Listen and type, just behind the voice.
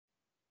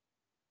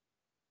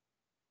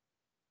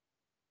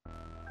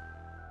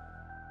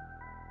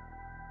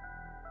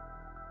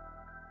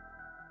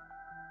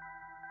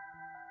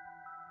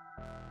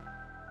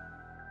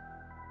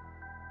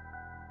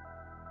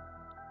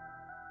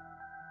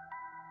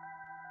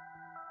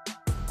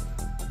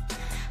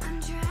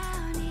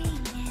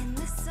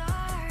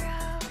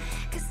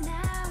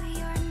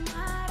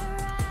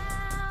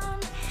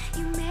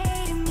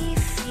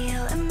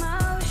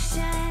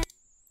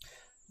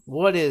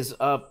What is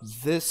up?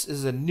 This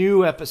is a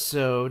new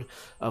episode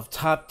of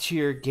Top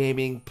Tier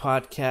Gaming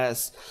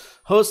Podcast,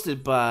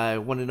 hosted by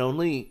one and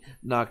only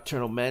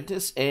Nocturnal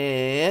Mantis,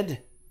 and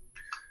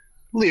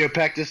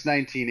Leopectus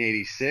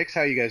 1986.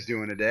 How you guys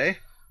doing today?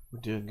 we're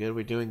doing good.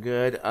 We're doing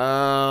good.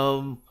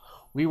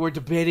 We were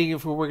debating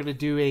if we were going to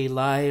do a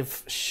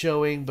live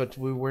showing, but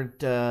we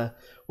weren't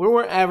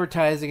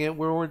advertising it.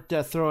 We weren't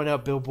throwing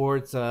out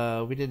billboards.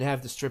 We didn't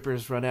have the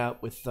strippers run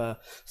out with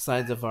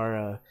signs of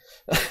our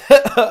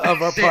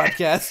of our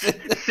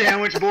podcast.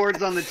 Sandwich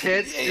boards on the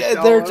tits.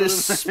 Yeah, they're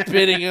just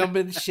spitting them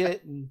and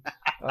shit. And,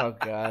 oh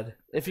god!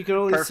 If you could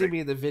only see Perfect. me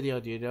in the video,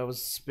 dude, I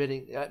was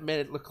spitting. That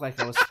made it look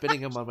like I was spitting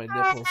them on my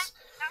nipples.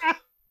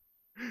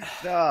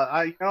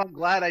 I'm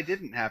glad I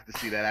didn't have to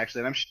see that actually,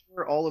 and I'm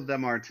sure all of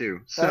them are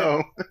too.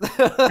 So,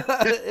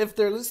 If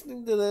they're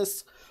listening to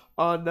this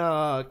on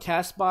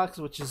Castbox,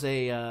 which is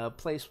a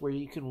place where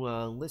you can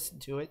listen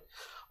to it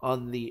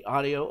on the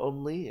audio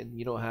only, and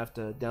you don't have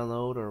to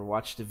download or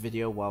watch the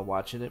video while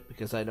watching it,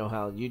 because I know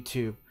how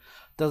YouTube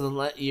doesn't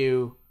let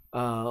you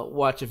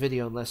watch a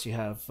video unless you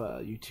have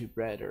YouTube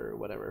Red or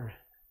whatever.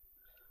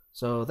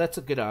 So that's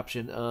a good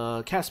option.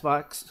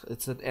 Castbox,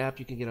 it's an app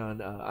you can get on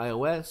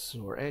iOS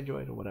or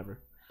Android or whatever.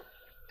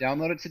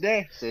 download it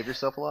today. Save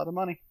yourself a lot of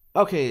money.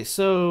 Okay,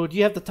 so do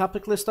you have the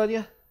topic list on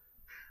you?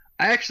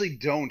 I actually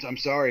don't. I'm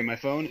sorry. My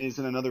phone is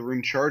in another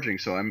room charging,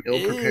 so I'm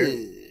ill prepared.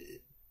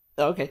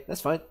 Okay,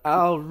 that's fine.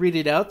 I'll read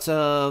it out.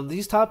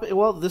 These topic.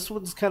 Well, this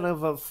one's kind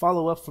of a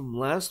follow up from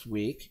last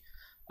week.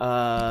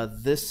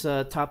 This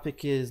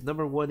topic is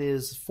number one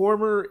is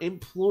former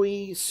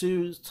employee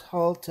sues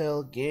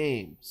Telltale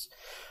Games.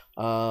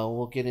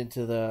 We'll get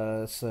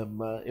into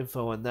some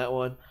info on that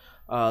one.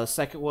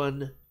 Second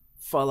one,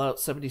 Fallout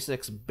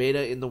 76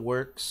 beta in the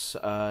works.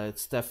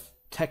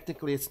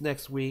 Technically it's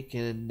next week,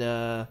 and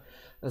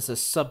as a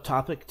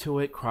subtopic to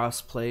it,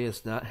 crossplay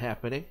is not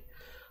happening.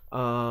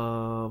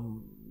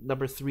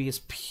 Number three is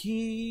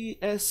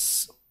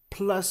PS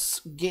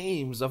Plus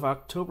Games of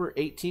October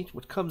 18th,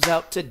 which comes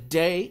out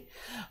today.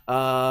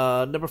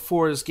 Number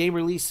four is game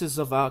releases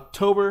of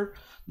October.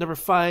 Number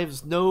five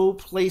is no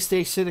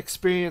PlayStation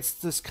experience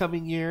this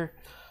coming year.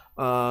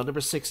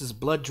 Number six is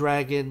Blood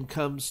Dragon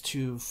comes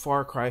to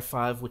Far Cry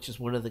 5, which is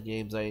one of the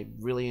games I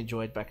really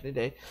enjoyed back in the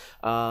day.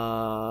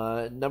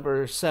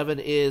 Number seven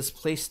is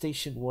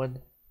PlayStation 1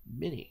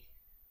 Mini.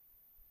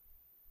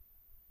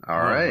 All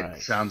All right.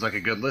 right. Sounds like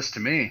a good list to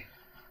me.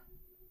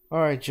 All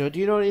right, Joe, do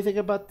you know anything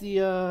about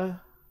the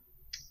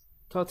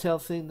Telltale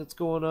thing that's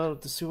going on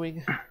with the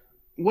suing?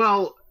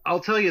 Well, I'll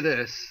tell you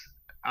this.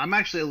 I'm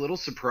actually a little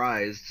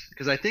surprised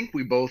because I think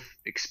we both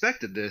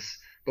expected this,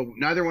 but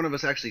neither one of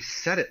us actually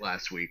said it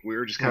last week. We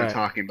were just kind of Right.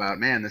 talking about,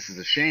 man, this is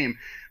a shame.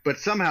 But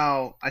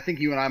somehow, I think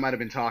you and I might have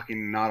been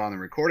talking not on the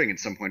recording at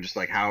some point, just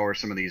like how are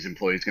some of these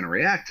employees going to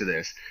react to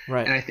this?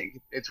 Right. And I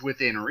think it's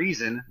within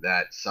reason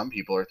that some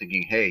people are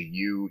thinking, hey,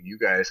 you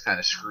guys kind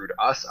of screwed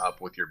us up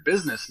with your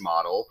business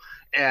model.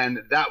 And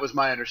that was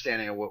my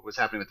understanding of what was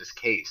happening with this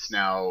case.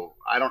 Now,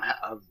 I don't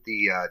have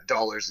the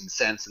dollars and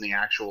cents and the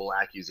actual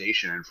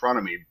accusation in front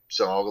of me,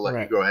 so I'll let you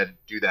Right. go ahead and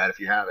do that if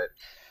you have it.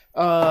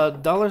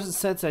 Dollars and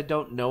cents I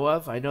don't know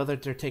of. I know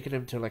that they're taking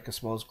him to like a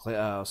small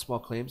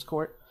claims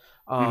court.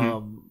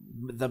 Hmm.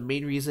 The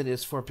main reason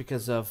is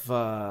because of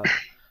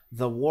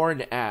the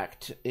Warren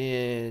Act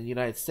in the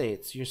United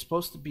States. You're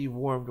supposed to be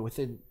warned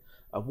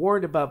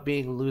about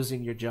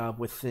losing your job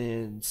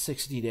within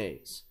 60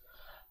 days.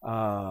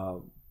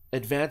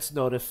 Advance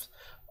notice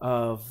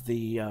of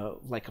the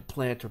like a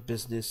plant or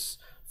business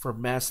for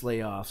mass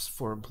layoffs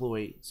for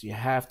employees. You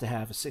have to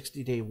have a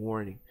 60-day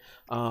warning.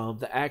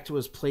 The act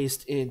was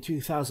placed in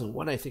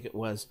 2001, I think it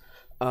was.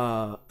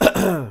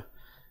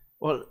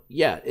 Well,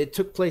 yeah, it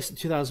took place in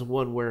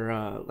 2001,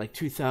 where like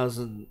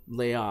 2,000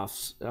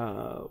 layoffs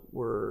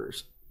were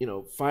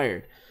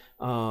fired.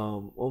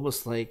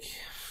 Almost like,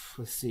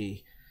 let's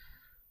see.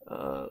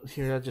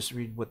 Here, I'll just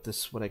read what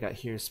I got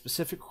here.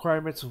 Specific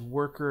requirements of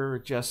worker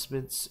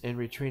adjustments and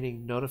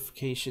retraining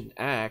notification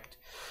act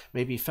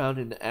may be found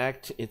in the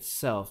act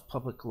itself.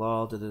 Public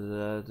law. Da, da,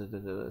 da, da, da,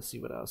 da, let's see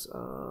what else.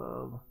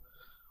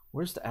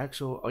 Where's the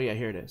actual? Oh yeah,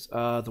 here it is.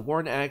 The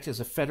Warren Act is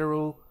a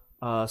federal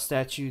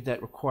statute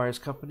that requires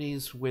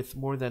companies with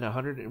more than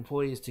 100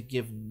 employees to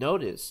give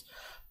notice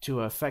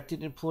to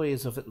affected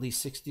employees of at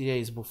least 60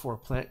 days before a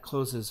plant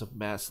closes of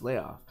mass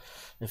layoff.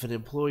 If an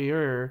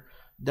employer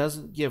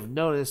doesn't give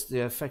notice, the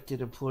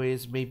affected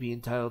employees may be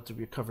entitled to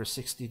recover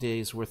 60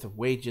 days worth of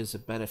wages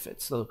and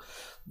benefits. So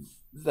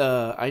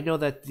I know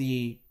that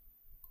the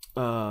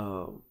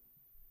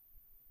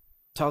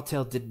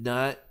Telltale did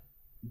not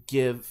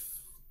give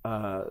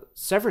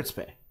severance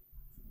pay.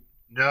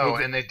 No,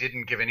 and they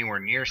didn't give anywhere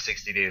near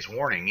 60 days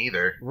warning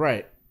either.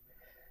 Right.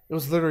 It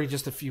was literally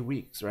just a few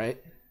weeks, right?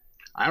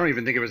 I don't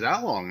even think it was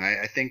that long.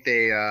 I think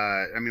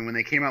I mean, when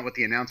they came out with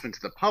the announcement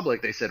to the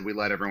public, they said we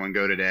let everyone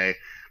go today.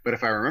 But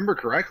if I remember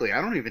correctly,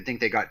 I don't even think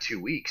they got 2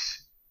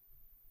 weeks.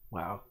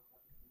 Wow.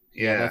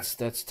 Yeah, Yeah.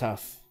 that's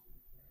tough.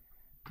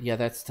 Yeah,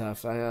 that's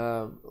tough.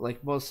 I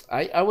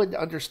would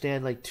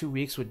understand like 2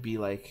 weeks would be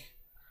like,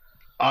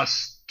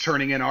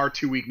 turning in our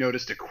 2 week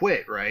notice to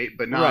quit, right?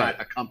 But Right.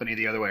 not a company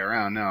the other way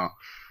around. No.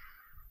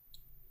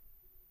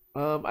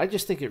 I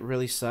just think it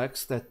really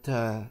sucks that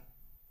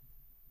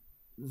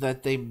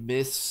they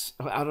miss.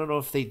 I don't know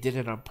if they did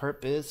it on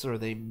purpose or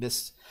they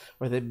missed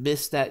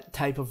that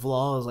type of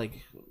law.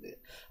 Like,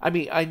 I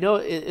mean, I know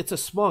it's a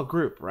small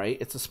group, right?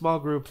 It's a small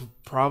group,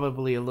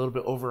 probably a little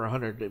bit over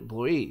 100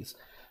 employees.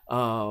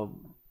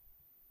 Um,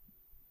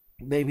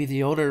 Maybe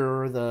the owner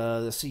or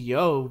the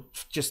CEO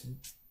just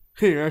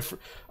hey,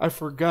 I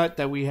forgot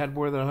that we had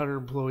more than 100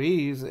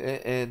 employees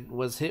and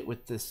was hit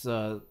with this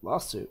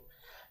lawsuit.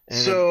 And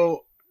then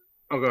So,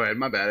 oh, go ahead.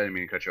 My bad. I didn't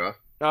mean to cut you off.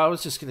 I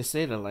was just gonna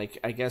say that, like,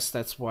 I guess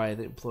that's why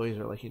the employees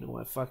are like, you know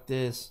what, fuck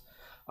this.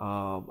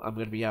 I'm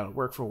gonna be out of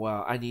work for a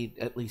while. I need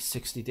at least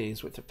 60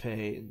 days worth of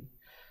pay, and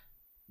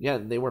yeah,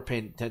 they were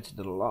paying attention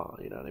to the law.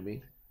 You know what I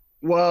mean?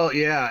 Well,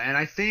 yeah, and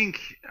I think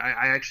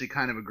I actually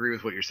kind of agree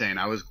with what you're saying.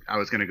 I was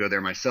going to go there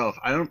myself.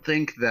 I don't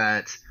think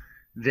that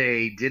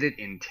they did it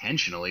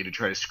intentionally to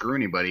try to screw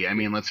anybody. I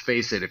mean, let's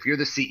face it, if you're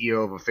the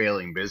CEO of a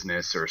failing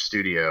business or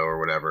studio or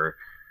whatever,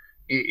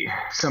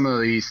 some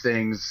of these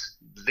things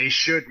they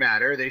should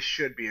matter. They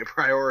should be a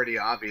priority,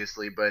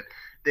 obviously, but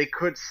they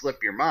could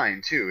slip your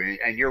mind too.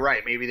 And you're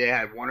right. Maybe they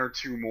had one or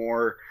two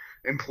more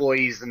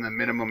employees than the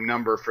minimum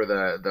number for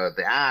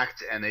the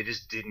act, and they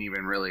just didn't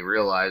even really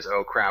realize,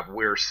 oh crap,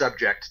 we're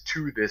subject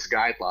to this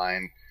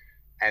guideline,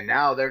 and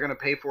now they're going to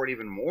pay for it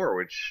even more.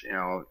 Which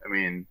I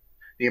mean,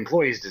 the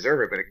employees deserve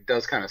it, but it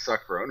does kind of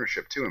suck for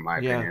ownership too, in my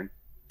Yeah, opinion.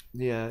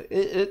 yeah.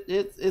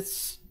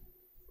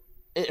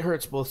 It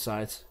hurts both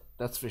sides.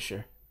 That's for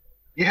sure.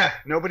 Yeah,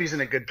 nobody's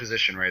in a good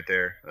position right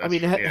there. I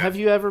mean, Yeah. have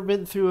you ever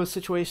been through a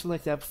situation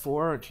like that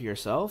before, or to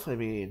yourself? I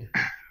mean,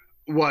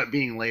 What,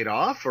 being laid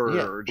off yeah,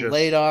 or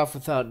laid just? off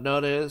without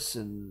notice,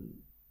 and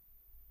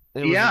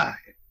it was Yeah,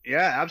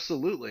 yeah,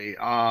 absolutely.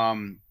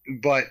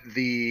 But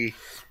the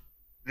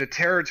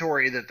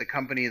territory that the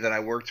company that I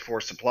worked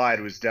for supplied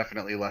was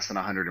definitely less than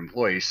 100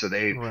 employees. So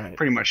they right,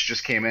 pretty much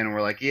just came in and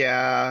were like,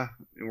 yeah,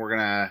 we're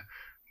gonna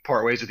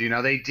part ways with you.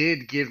 Now they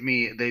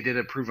did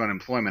approve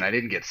unemployment. I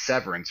didn't get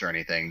severance or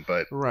anything,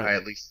 but I right.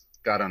 at least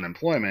got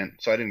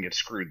unemployment, so I didn't get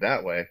screwed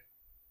that way.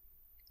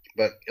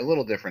 But a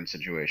little different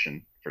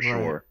situation for Right.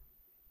 sure.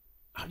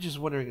 I'm just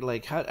wondering,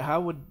 like, how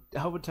would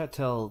that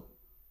tell?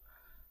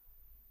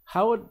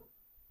 How would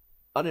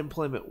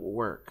unemployment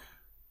work?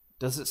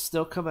 Does it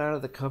still come out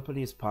of the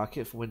company's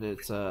pocket when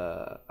it's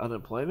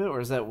unemployment, or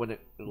is that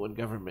when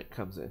government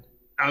comes in?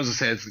 I was gonna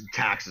say it's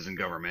taxes and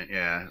government.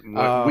 Yeah,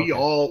 what Oh,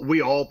 okay.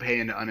 we all pay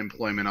into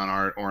unemployment on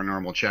our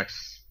normal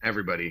checks.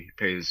 Everybody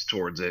pays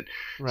towards it,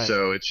 Right.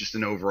 so it's just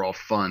an overall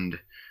fund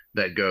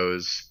that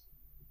goes,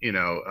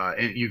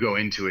 and you go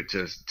into it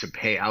to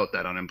pay out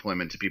that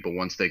unemployment to people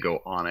once they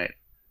go on it.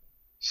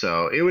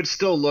 So they would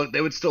still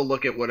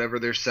look at whatever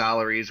their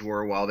salaries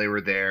were while they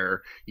were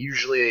there.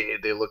 Usually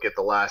they look at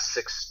the last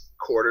 6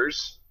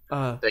 quarters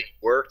Uh. that you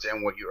worked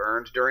and what you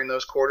earned during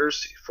those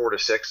quarters, 4 to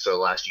 6, so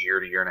last year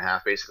to year and a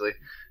half basically.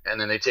 And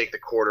then they take the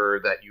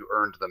quarter that you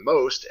earned the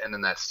most, and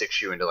then that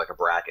sticks you into like a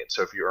bracket.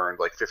 So if you earned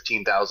like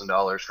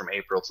 $15,000 from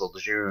April till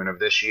June of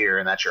this year,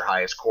 and that's your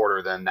highest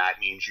quarter, then that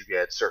means you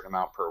get a certain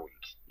amount per week,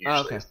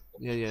 usually. Okay.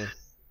 Yeah. Yeah.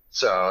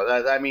 So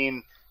that I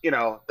mean,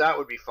 that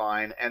would be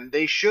fine, and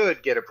they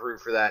should get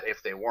approved for that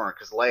if they weren't,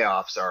 because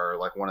layoffs are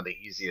like one of the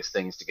easiest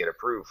things to get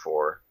approved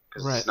for,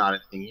 because Right. it's not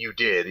anything you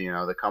did.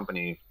 The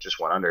company just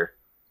went under.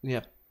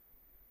 Yeah.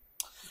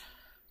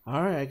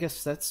 All right. I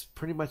guess that's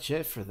pretty much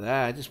it for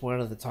that. I just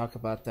wanted to talk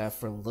about that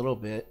for a little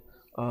bit.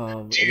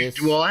 It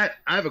is. Well, I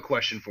have a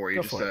question for you,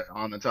 Go just for it.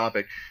 on the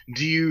topic.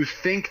 Do you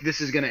think this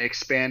is going to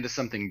expand to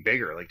something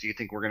bigger? Like, do you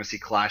think we're going to see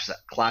class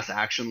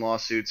action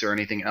lawsuits or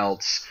anything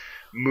else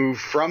move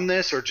from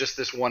this, or just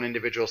this one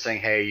individual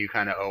saying, "Hey, you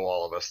kind of owe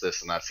all of us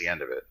this," and that's the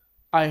end of it?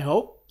 I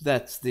hope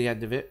that's the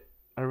end of it.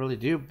 I really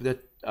do. That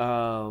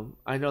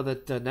I know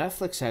that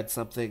Netflix had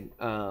something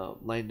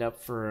lined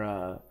up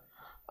for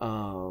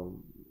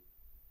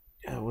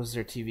what was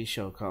their TV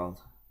show called?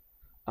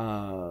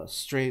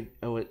 Strange.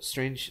 Oh, it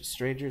Stranger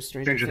Stranger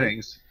Thing.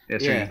 Things. Yeah,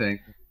 Stranger Yeah. Things.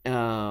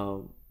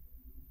 Um,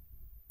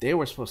 they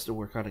were supposed to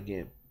work on a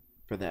game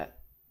for that,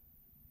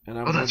 and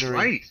Oh, that's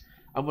right.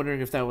 I'm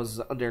wondering if that was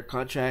under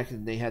contract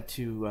and they had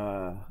to.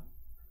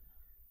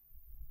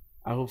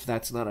 I hope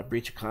that's not a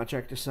breach of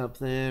contract or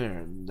something,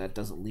 or that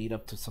doesn't lead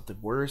up to something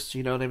worse.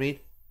 You know what I mean?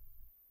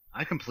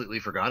 I completely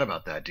forgot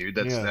about that, dude.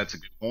 That's Yeah. that's a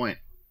good point.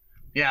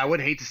 Yeah, I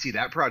would hate to see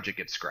that project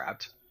get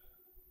scrapped.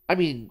 I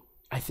mean,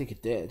 I think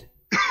it did.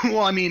 Well,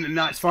 I mean,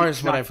 As far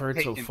as what not I've heard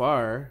so taken.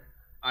 far.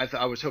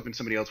 I was hoping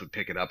somebody else would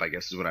pick it up, I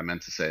guess is what I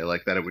meant to say,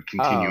 like that it would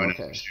continue Oh, in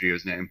another okay.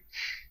 studio's name.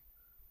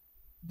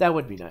 That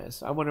would be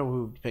nice. I wonder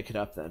who would pick it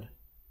up then.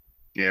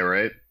 Yeah,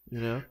 right. You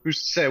know?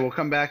 Who's to say? We'll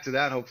come back to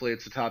that. Hopefully,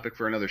 it's a topic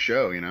for another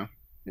show.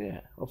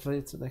 Yeah. Hopefully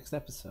it's the next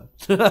episode.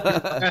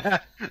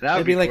 That They'd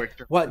would be be like,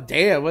 quick. "What?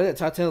 Damn! What?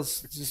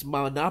 Telltale's just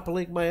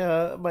monopolying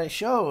my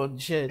show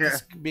and shit, Yeah.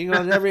 just being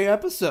on every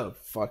episode,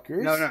 No,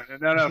 fuckers." no, no,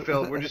 no, no,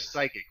 Phil. We're just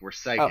psychic. We're Oh,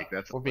 psychic.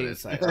 That's we're all it being is.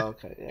 psych. Oh,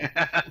 okay,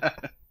 yeah.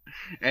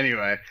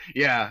 Anyway,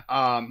 yeah.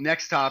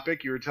 Next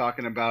topic, you were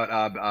talking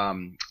about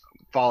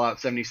Fallout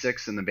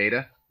 76 and the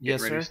beta, getting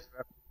Yes, ready to sir.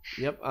 start.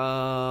 Yep.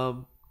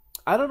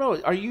 I don't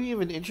know. Are you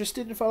even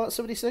interested in Fallout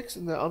 76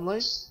 in the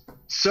online?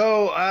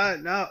 So,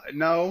 no,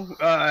 no.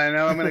 I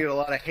know I'm gonna get a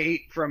lot of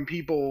hate from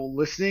people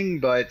listening,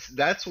 but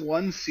that's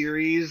one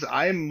series.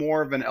 I'm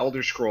more of an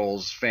Elder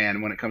Scrolls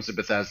fan when it comes to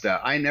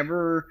Bethesda. I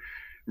never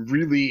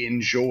really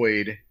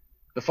enjoyed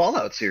the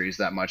Fallout series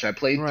that much. I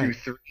played through Right.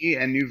 3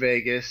 and New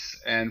Vegas,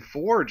 and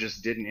 4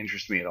 just didn't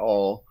interest me at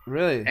all.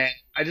 Really? And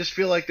I just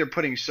feel like they're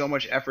putting so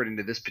much effort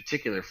into this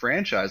particular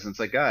franchise. And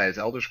it's like, guys,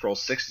 Elder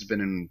Scrolls 6 has been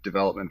in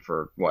development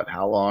for what,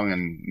 how long?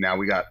 And now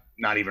we got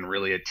not even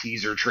really a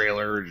teaser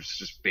trailer. It's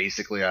just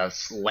basically a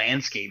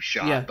landscape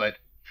shot. Yeah. But,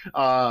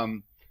 I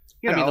mean,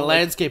 the like,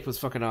 landscape was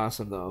fucking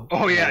awesome, though.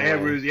 oh, By yeah,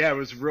 the way. it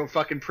was real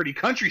fucking pretty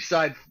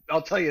countryside.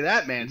 I'll tell you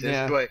that, Mantis.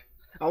 Yeah. But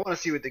I want to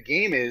see what the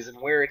game is and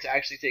where it's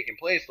actually taking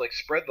place. Like,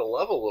 spread the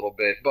love a little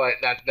bit. But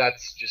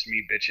that's just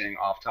me bitching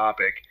off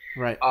topic.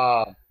 Right.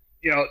 Um,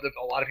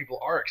 a lot of people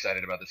are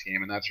excited about this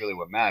game, and that's really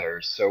what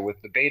matters. So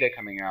with the beta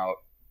coming out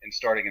and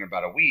starting in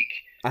about a week,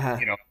 Uh huh.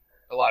 you know,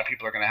 a lot of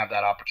people are going to have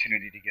that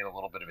opportunity to get a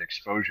little bit of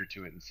exposure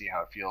to it and see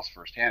how it feels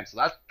firsthand.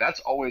 So that's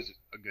always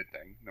a good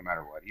thing, no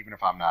matter what, even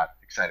if I'm not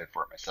excited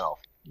for it myself.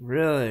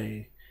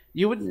 Really?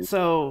 You wouldn't?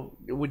 So,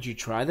 would you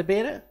try the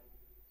beta?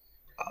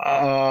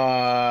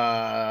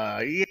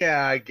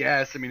 Yeah, I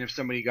guess. I mean, if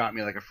somebody got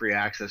me like a free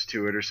access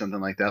to it or something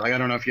like that, like I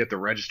don't know if you have to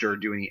register or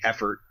do any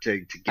effort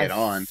to I get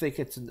on. think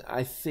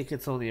I think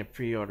it's only a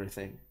pre-order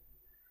thing.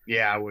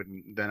 Yeah, I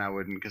wouldn't. Then I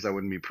wouldn't because I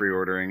wouldn't be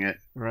pre-ordering it.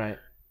 Right.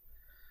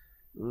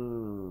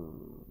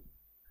 Mm.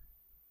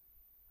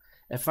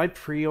 If I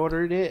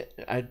pre-ordered it,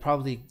 I'd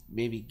probably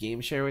maybe game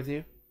share with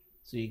you,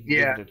 so you can give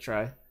Yeah, it a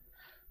try.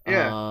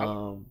 yeah.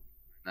 Um,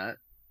 That.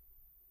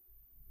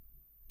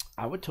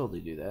 I would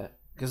totally do that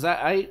because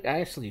I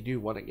actually do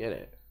want to get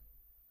it,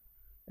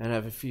 and I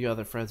have a few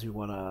other friends who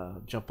want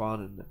to jump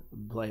on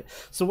and play it.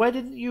 So why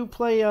didn't you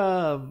play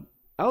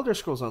Elder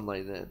Scrolls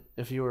Online then?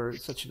 If you were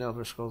such an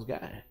Elder Scrolls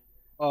guy.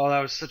 Oh,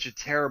 that was such a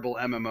terrible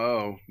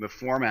MMO. The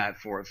format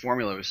for it,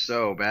 formula was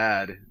so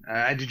bad.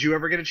 Did you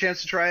ever get a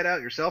chance to try it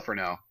out yourself or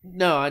no?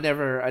 No, I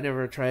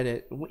never tried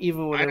it,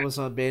 even when I, it was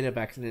on beta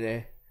back in the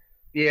day.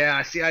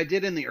 yeah, see, I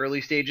did in the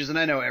early stages, and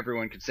I know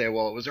everyone could say,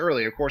 well, it was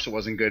early. Of course, it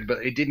wasn't good,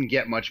 but it didn't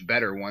get much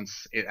better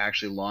once it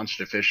actually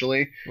launched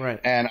officially. Right.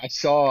 And I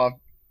saw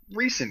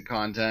recent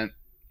content,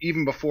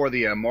 even before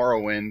the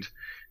Morrowind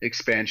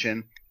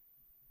expansion,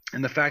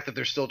 and the fact that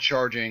they're still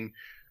charging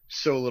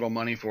so little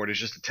money for it is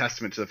just a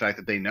testament to the fact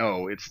that they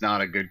know it's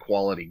not a good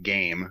quality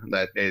game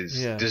that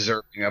is Yeah.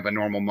 deserving of a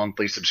normal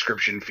monthly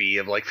subscription fee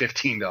of like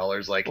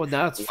 $15. Like, Well,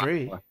 now it's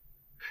free. wow.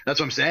 That's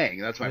what I'm saying.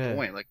 That's my Yeah.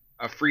 point. Like,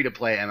 a free to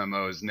play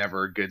MMO is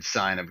never a good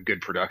sign of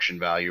good production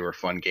value or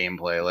fun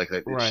gameplay. Like,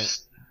 it's Right.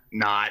 just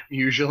not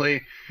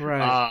usually.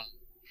 Right. Uh,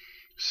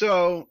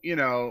 so,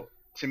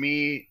 to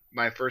me,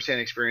 my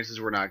firsthand experiences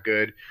were not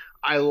good.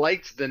 I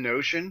liked the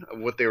notion of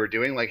what they were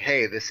doing. Like,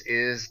 hey, this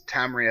is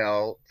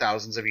Tamriel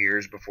thousands of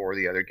years before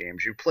the other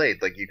games you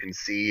played. Like, you can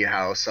see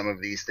how some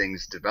of these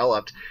things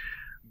developed,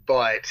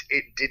 but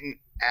it didn't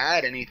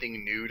add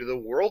anything new to the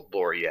world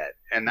lore yet.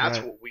 And that's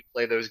Right. what we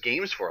play those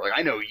games for. Like,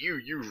 I know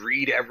you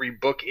read every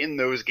book in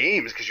those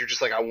games because you're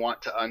just like, I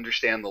want to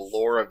understand the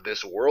lore of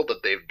this world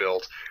that they've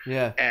built.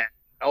 Yeah. And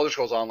Elder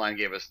Scrolls Online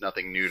gave us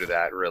nothing new to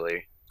that,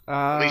 really.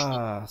 At least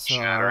Ah, so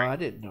shattering. I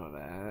didn't know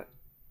that.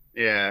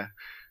 Yeah.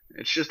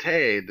 It's just,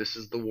 hey, this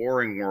is the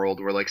warring world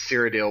where like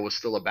Cyrodiil was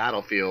still a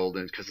battlefield,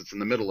 and because it's in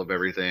the middle of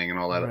everything and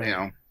all that,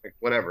 Right. like,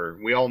 whatever.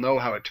 We all know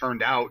how it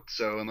turned out,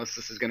 so unless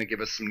this is going to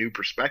give us some new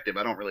perspective,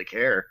 I don't really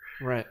care.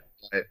 Right.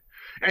 But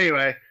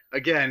anyway,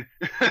 again,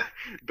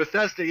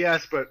 Bethesda,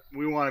 yes, but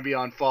we want to be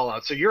on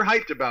Fallout. So you're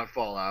hyped about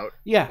Fallout.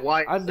 Yeah,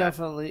 Why is I'm that?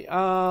 definitely.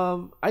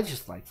 I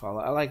just like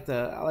Fallout. I like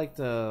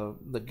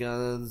the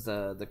guns,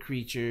 the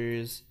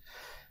creatures.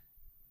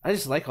 I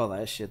just like all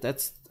that shit.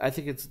 I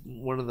think it's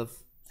one of the.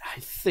 I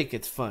think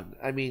it's fun.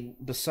 I mean,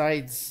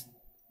 besides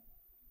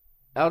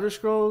Elder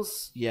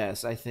Scrolls,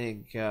 yes, I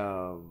think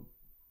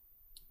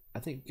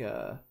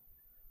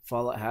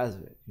Fallout has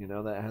it. You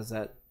know, that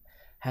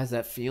has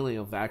that feeling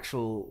of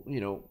actual,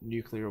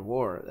 nuclear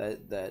war.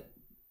 That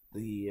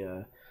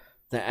the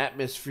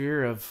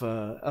atmosphere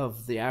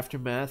of the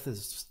aftermath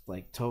is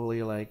like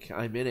totally like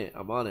I'm in it.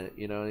 I'm on it.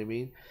 You know what I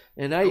mean?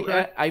 And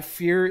Okay. I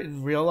fear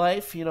in real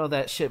life,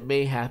 that shit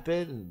may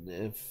happen.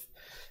 And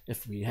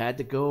if we had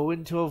to go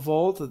into a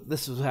vault,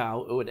 this is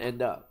how it would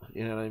end up.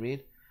 You know what I mean?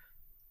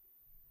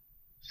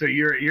 So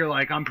you're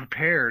like, I'm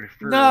prepared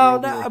for No,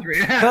 World no, War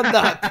Three. I'm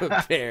not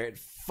prepared.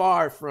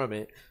 Far from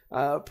it.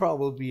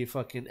 Probably be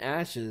fucking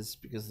ashes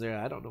because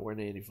I don't know where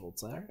any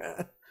vaults are.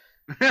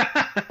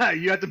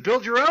 You have to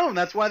build your own.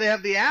 That's why they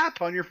have the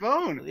app on your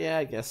phone. Yeah,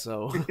 I guess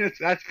so.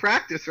 That's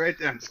practice right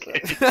there. I'm just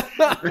kidding.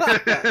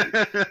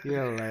 You're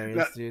No,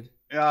 hilarious, dude.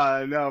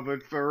 no,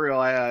 but for real,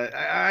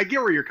 I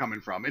get where you're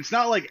coming from. It's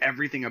not like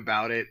everything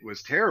about it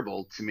was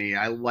terrible to me.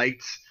 I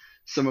liked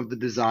some of the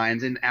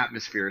designs and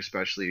atmosphere,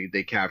 especially.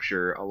 They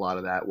capture a lot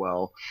of that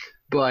well.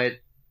 But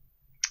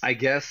I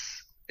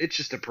guess it's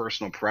just a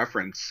personal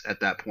preference at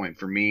that point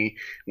for me.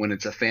 When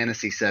it's a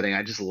fantasy setting,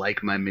 I just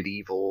like my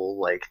medieval,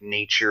 like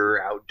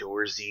nature,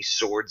 outdoorsy,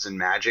 swords and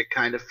magic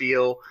kind of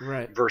feel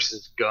Right,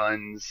 versus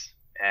guns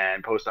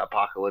and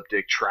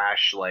post-apocalyptic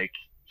trash like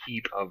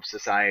heap of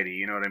society.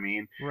 You know what I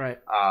mean? right,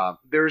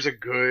 There's a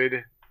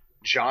good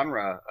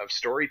genre of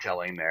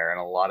storytelling there and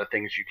a lot of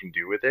things you can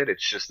do with it.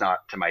 It's just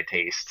not to my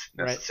taste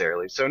right,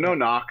 necessarily. So no right.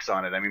 knocks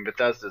on it. I mean,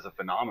 Bethesda's a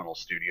phenomenal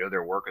studio.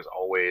 Their work is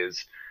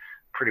always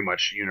pretty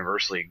much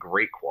universally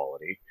great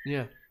quality.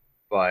 Yeah.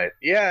 But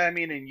yeah, I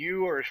mean, and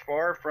you are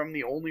far from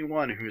the only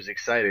one who's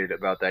excited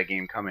about that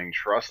game coming.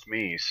 Trust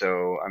me.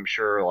 So I'm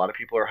sure a lot of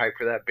people are hyped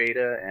for that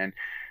beta. And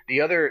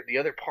the other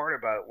part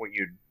about what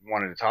you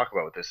wanted to talk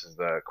about with this is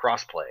the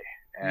crossplay.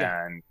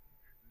 Yeah. And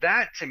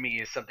that to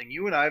me is something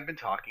you and I have been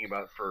talking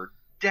about for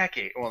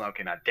decades. Well,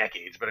 okay, not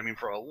decades, but I mean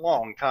for a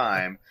long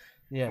time.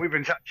 Yeah. We've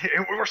been talking.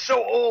 We're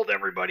so old,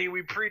 everybody.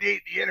 We predate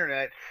the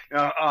internet.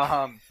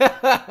 I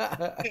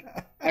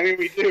mean,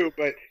 we do,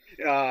 but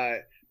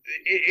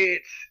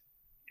it's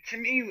to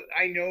me.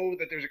 I know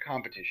that there's a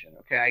competition.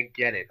 Okay, I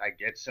get it. I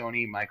get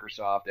Sony,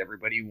 Microsoft.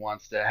 Everybody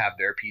wants to have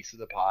their piece of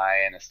the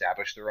pie and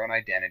establish their own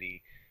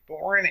identity. But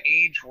we're in an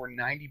age where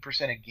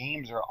 90% of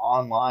games are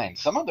online.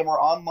 Some of them are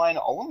online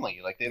only.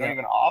 Like they don't Yeah.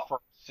 even offer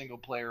single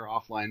player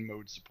offline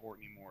mode support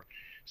anymore.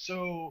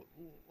 So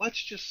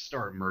let's just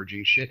start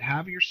merging shit.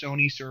 Have your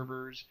Sony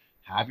servers,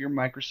 have your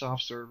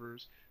Microsoft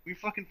servers. We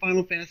fucking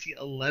Final Fantasy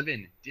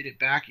 11 did it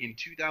back in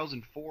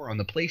 2004 on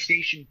the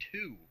PlayStation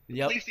 2. The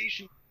Yep.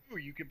 PlayStation 2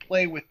 you could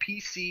play with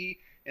PC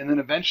and then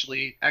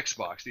eventually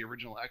Xbox, the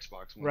original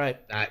Xbox once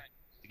Right. that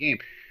the game.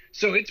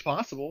 So it's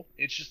possible.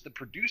 It's just the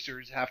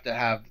producers have to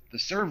have the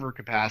server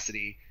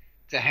capacity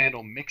to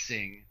handle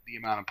mixing the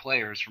amount of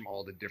players from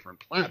all the different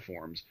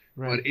platforms.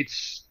 But Right.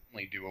 it's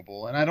certainly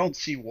doable, and I don't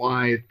see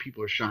why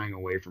people are shying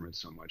away from it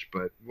so much.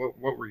 But what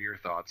were your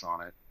thoughts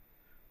on it?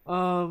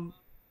 Um.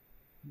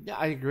 Yeah,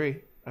 I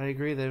agree. I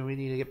agree that we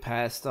need to get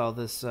past all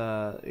this,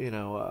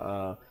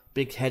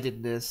 big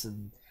headedness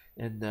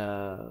and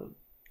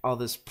all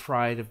this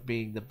pride of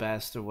being the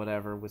best or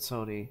whatever with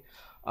Sony.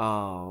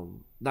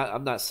 Not,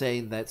 I'm not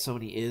saying that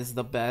Sony is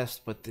the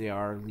best, but they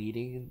are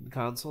leading in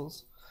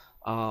consoles.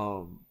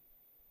 Um,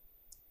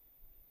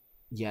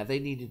 yeah, they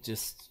need to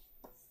just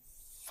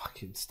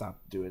fucking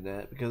stop doing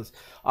that because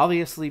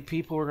obviously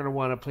people are gonna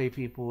want to play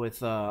people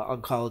with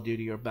on Call of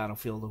Duty or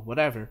Battlefield or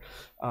whatever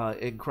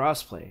in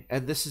crossplay,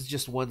 and this is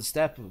just one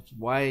step of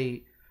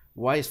why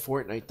is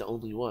Fortnite the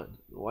only one?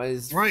 Why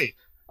is Right.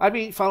 I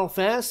mean Final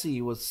Fantasy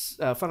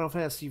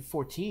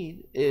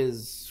 14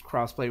 is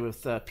crossplay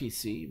with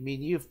PC. I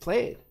mean you've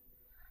played,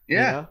 you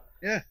Yeah. know.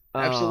 Yeah.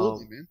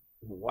 Absolutely, Um, man.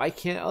 why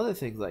can't other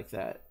things like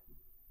that?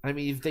 I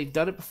mean, if they've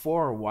done it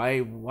before,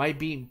 why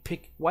being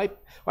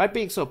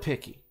so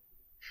picky?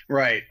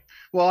 Right.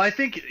 Well, I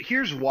think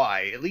here's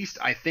why. At least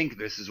I think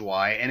this is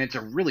why, and it's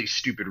a really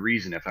stupid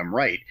reason if I'm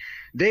right.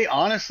 They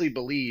honestly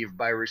believe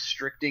by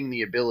restricting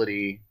the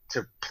ability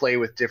to play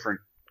with different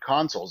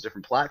consoles,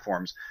 different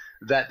platforms,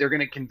 that they're going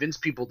to convince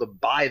people to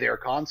buy their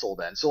console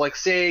then. So like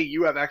say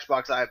you have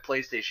Xbox, I have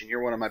PlayStation,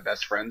 you're one of my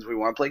best friends, we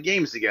want to play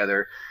games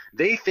together.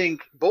 They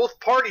think both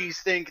parties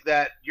think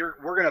that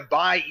we're going to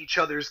buy each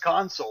other's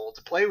console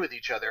to play with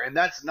each other, and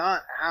that's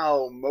not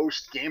how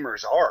most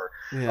gamers are.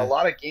 A Yeah,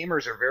 lot of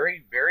gamers are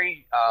very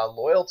very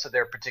loyal to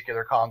their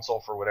particular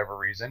console for whatever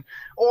reason,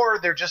 or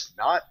they're just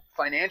not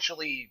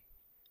financially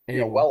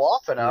able. well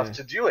off enough Yeah,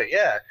 to do it.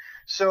 Yeah.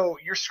 So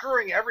you're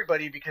screwing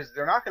everybody because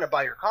they're not going to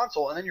buy your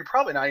console, and then you're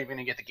probably not even going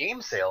to get the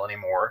game sale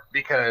anymore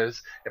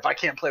because if I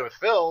can't play with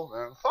Phil,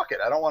 then fuck it,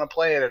 I don't want to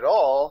play it at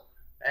all,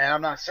 and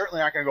I'm not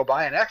certainly not going to go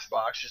buy an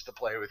Xbox just to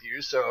play with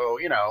you. So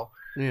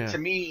yeah, to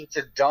me, it's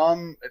a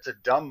dumb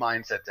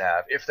mindset to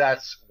have if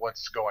that's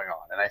what's going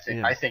on, and I think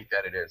yeah. I think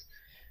that it is.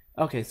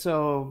 Okay,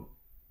 so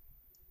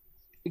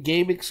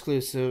game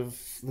exclusive.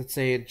 Let's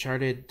say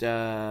Uncharted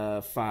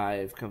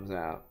 5 comes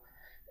out,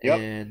 Yep.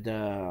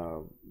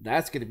 and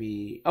that's gonna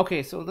be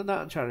okay. So the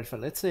not Uncharted 5.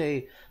 Let's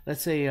say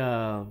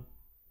uh,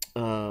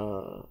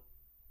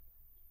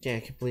 yeah, I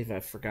can't believe I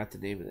forgot the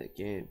name of that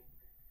game.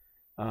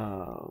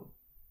 Um,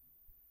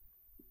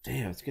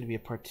 damn, it's gonna be a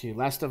part two.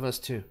 Last of Us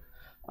 2.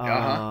 Uh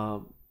huh.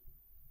 Um,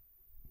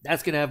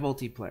 that's gonna have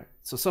multiplayer.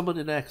 So someone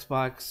in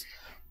Xbox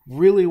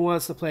really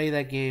wants to play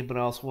that game, but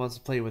also wants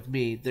to play with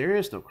me. There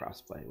is no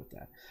crossplay with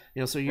that.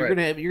 So Right. you're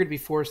gonna be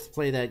forced to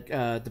play that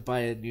to buy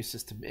a new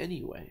system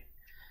anyway.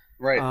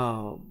 Right.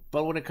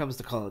 But when it comes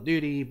to Call of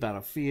Duty,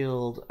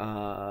 Battlefield,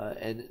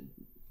 and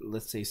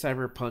let's say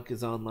Cyberpunk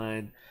is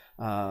online,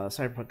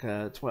 Cyberpunk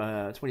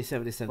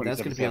 2077,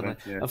 that's going to be 2077. online.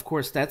 Yeah. Of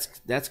course, that's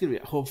going to be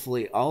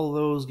hopefully all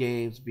those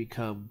games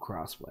become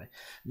crossplay.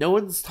 No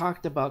one's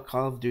talked about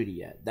Call of Duty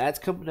yet. That's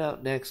coming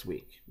out next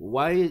week.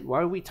 Why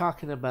are we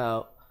talking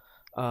about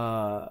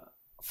uh,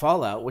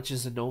 Fallout, which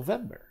is in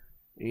November?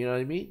 You know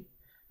what I mean?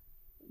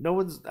 No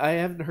one's. I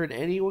haven't heard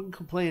anyone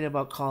complain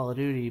about Call of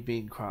Duty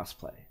being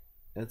crossplay.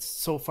 It's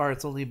so far.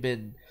 It's only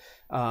been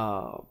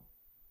uh,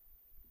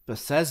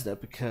 Bethesda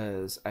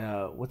because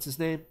what's his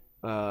name?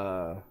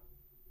 Uh,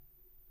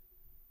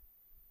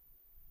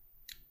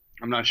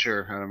 I'm not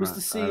sure. Who's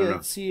the I don't know.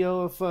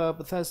 CEO of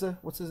Bethesda?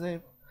 What's his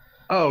name?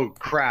 Oh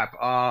crap.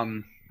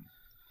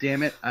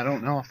 Damn it. I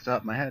don't know off the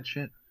top of my head.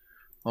 Shit.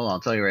 Hold on. I'll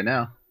tell you right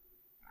now.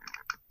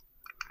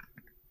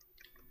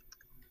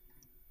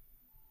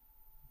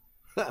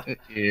 It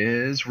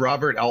is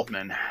Robert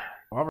Altman.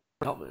 Robert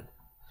Altman.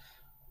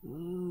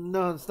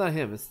 No, it's not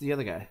him. It's the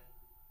other guy.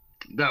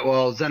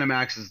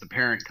 ZeniMax is the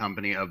parent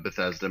company of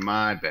Bethesda.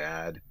 My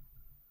bad.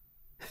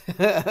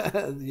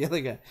 The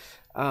other guy.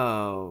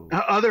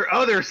 Other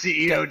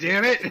CEO.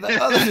 Damn it.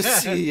 The other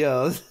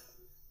CEO.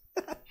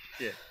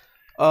 Shit.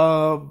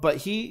 But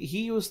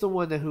he was the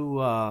one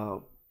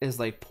who is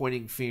like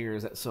pointing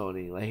fingers at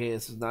Sony, like, hey,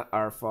 this is not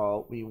our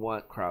fault. We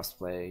want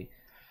crossplay.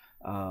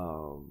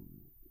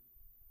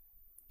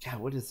 God,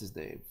 what is his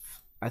name?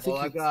 I think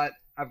Well,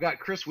 I've got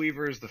Chris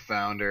Weaver as the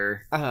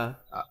founder. Uh-huh.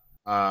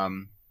 I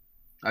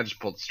just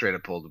straight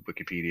up pulled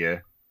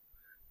Wikipedia.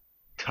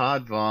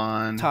 Todd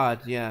Vaughn,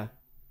 Todd, yeah.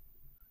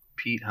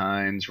 Pete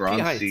Hines, Pete Ron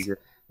Hines. Seeger.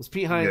 Was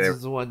Pete Hines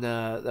is the one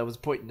that was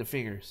pointing the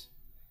fingers.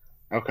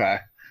 Okay.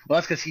 Well,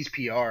 that's because he's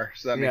PR,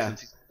 so that makes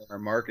sense. He's our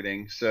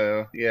marketing.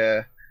 So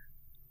yeah.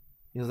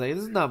 He was like,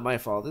 "This is not my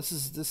fault. This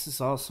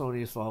is all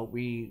Sony's fault.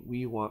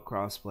 We want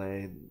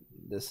crossplay and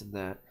this and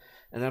that."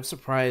 And I'm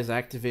surprised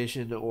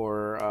Activision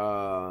or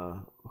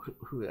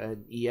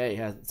and EA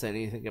hasn't said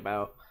anything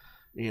about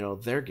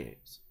their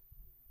games.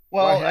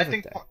 Well, I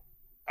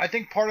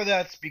think part of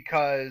that's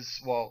because,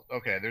 well,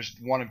 okay, there's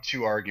one of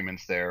two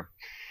arguments there.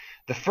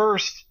 The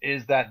first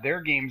is that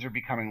their games are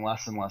becoming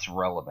less and less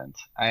relevant.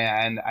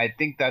 And I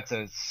think that's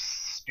a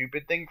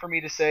stupid thing for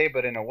me to say,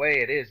 but in a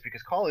way it is,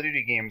 because Call of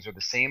Duty games are the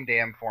same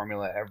damn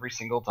formula every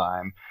single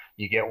time.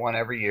 You get one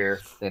every year.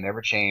 They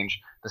never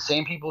change. The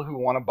same people who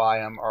want to buy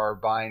them are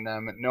buying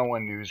them. No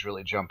one new's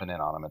really jumping in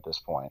on them at this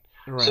point.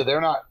 Right. So they're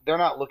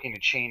not looking to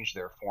change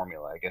their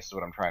formula, I guess is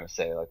what I'm trying to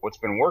say. Like, what's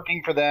been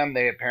working for them,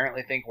 they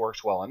apparently think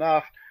works well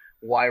enough.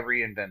 Why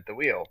reinvent the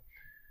wheel?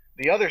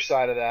 The other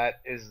side of that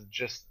is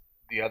just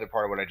the other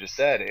part of what I just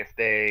said. If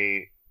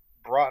they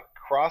brought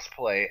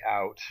crossplay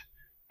out,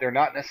 they're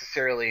not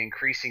necessarily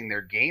increasing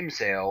their game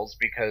sales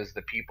because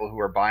the people who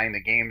are buying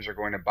the games are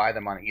going to buy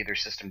them on either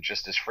system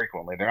just as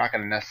frequently. They're not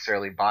going to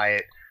necessarily buy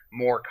it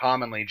more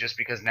commonly just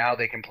because now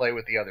they can play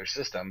with the other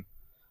system.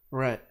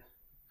 Right.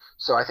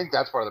 So I think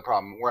that's part of the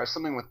problem. Whereas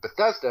something with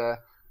Bethesda,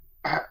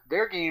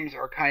 their games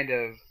are kind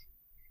of,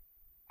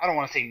 I don't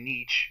want to say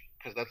niche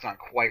because that's not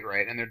quite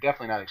right, and they're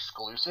definitely not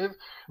exclusive,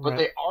 but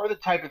they are the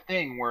type of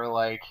thing where,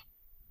 like,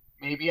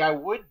 maybe I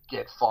would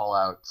get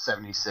Fallout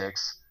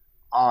 76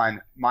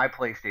 on my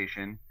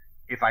PlayStation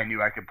if I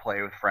knew I could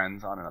play with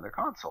friends on another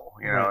console,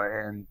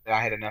 and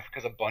I had enough,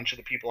 because a bunch of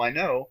the people I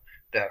know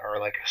that are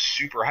like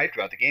super hyped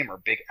about the game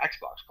are big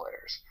Xbox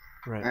players.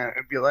 Right. And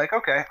it'd be like,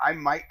 okay, I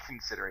might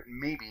consider it.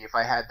 Maybe if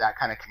I had that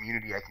kind of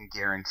community I can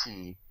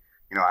guarantee,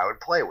 I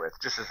would play with,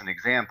 just as an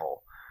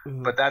example.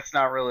 Mm-hmm. But that's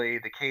not really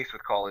the case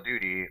with Call of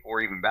Duty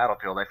or even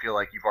Battlefield. I feel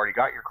like you've already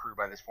got your crew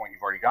by this point.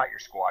 You've already got your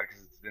squad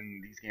because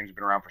these games have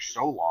been around for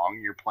so long.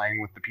 You're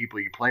playing with the people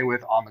you play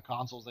with on the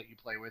consoles that you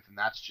play with, and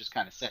that's just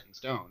kind of set in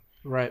stone.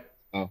 Right.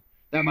 So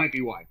that might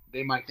be why.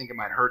 They might think it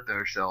might hurt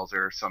their sales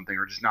or something,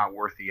 or just not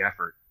worth the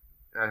effort.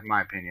 That's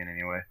my opinion,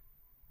 anyway.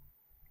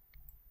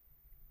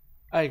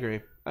 I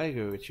agree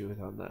with you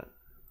on that.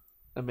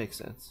 That makes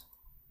sense.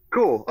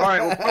 Cool. All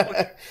right.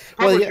 Well,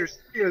 publishers,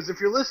 if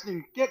you're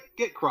listening, get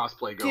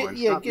crossplay going.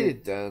 Get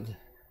it done.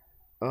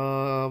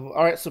 All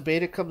right. So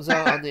beta comes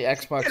out on the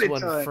Xbox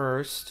One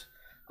first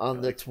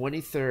on the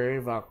 23rd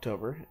of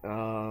October,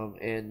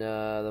 and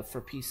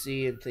for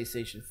PC and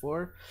PlayStation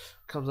 4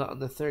 comes out on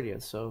the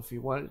 30th. So if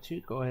you wanted to,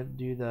 go ahead and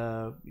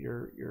do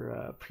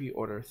your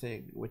pre-order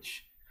thing,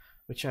 which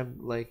I'm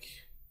like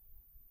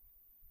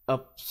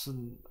ups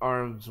and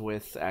arms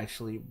with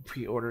actually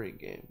pre-ordering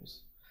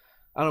games.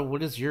 I don't know,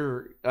 what is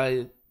your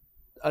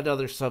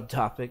another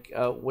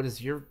subtopic? What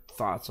is your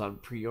thoughts on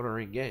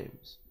pre-ordering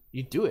games?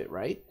 You do it,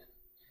 right?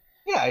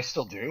 Yeah, I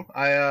still do.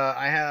 I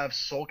have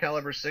Soul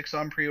Calibur 6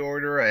 on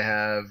pre-order. I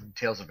have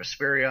Tales of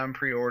Vesperia on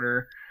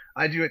pre-order.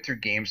 I do it through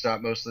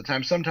GameStop most of the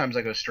time. Sometimes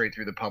I go straight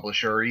through the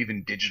publisher or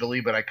even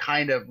digitally, but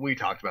we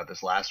talked about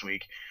this last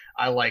week.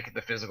 I like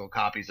the physical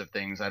copies of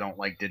things. I don't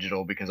like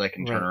digital because I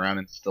can turn around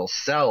and still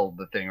sell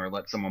the thing or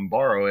let someone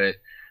borrow it.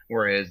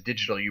 Whereas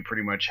digital, you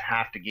pretty much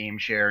have to game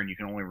share, and you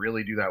can only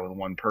really do that with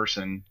one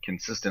person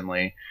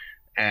consistently,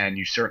 and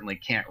you certainly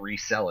can't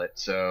resell it.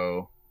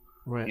 So,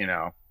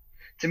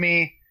 to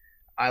me,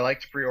 I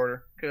like to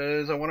pre-order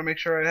because I want to make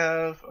sure I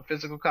have a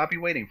physical copy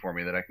waiting for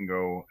me that I can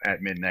go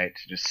at midnight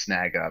to just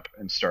snag up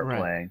and start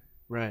playing.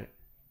 Right.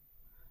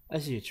 I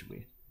see what you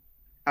mean.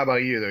 How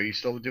about you, though? Are you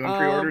still doing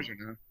pre-orders or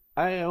no?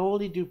 I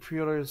only do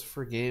pre-orders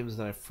for games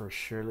that I for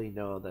surely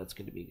know that's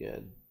going to be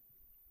good.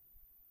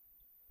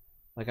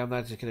 Like, I'm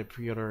not just going to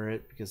pre-order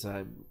it because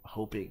I'm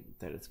hoping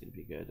that it's going to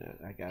be good.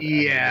 I gotta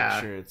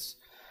make sure it's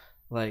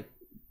like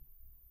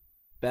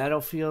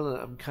Battlefield.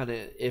 I'm kind of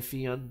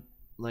iffy on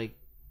like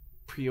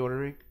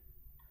pre-ordering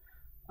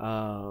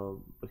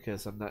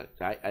because I'm not.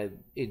 I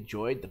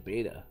enjoyed the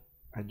beta.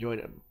 I enjoyed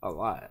it a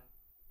lot.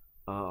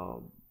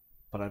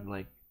 but I'm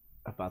like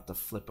about to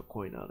flip a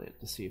coin on it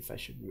to see if I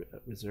should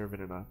reserve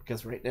it or not.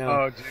 Because right now,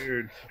 Oh,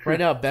 dude.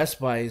 Best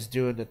Buy is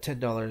doing the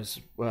 $10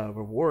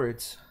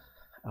 rewards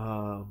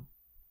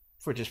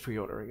for just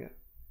pre-ordering it.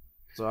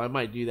 So I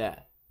might do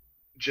that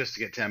Just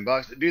to get $10,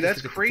 dude. just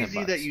That's to get the 10 crazy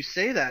that bucks. you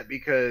say that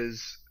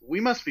because we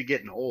must be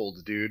getting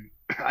old, dude.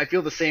 I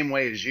feel the same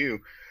way as you.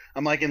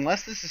 I'm like,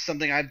 unless this is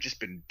something I've just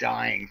been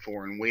dying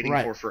for and waiting Right,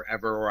 for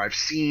forever, or I've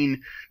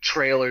seen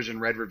trailers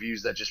and read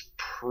reviews that just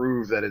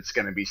prove that it's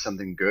going to be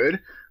something good,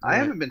 I right,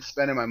 haven't been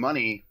spending my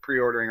money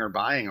pre-ordering or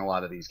buying a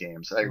lot of these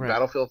games. Like right.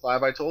 Battlefield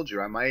 5, I told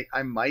you, I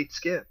might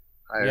skip.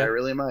 I Yeah,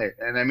 really might.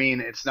 And I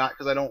mean, it's not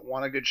because I don't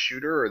want a good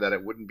shooter or that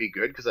it wouldn't be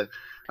good, because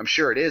I'm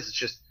sure it is. It's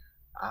just,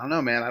 I don't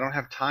know, man. I don't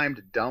have time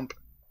to dump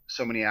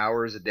so many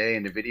hours a day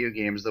into video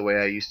games the way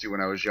I used to when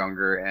I was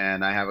younger,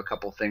 and I have a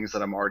couple things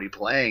that I'm already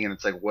playing, and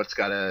it's like what's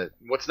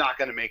not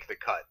gonna make the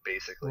cut,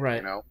 basically, you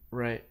right, know?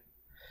 right.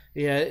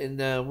 Yeah,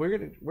 and we're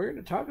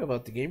gonna talk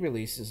about the game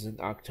releases in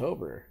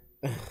October.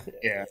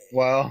 Yeah.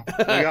 Well,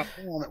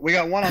 we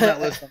got one on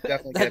that list. I'm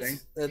definitely getting.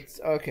 That's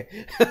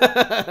okay.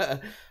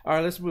 All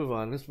right, let's move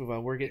on. Let's move on.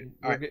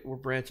 All right. We're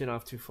branching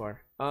off too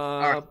far.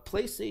 All right.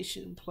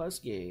 PlayStation Plus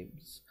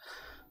games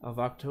of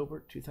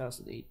October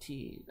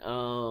 2018.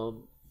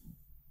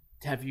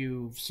 Have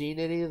you seen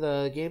any of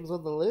the games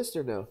on the list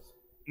or no?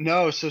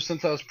 No, so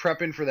since I was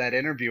prepping for that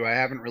interview, I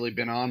haven't really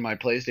been on my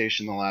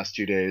PlayStation the last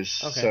 2 days,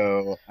 Okay.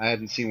 so I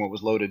hadn't seen what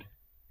was loaded.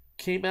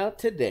 Came out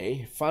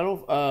today. Final.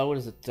 What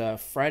is it?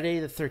 Friday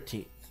the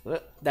 13th.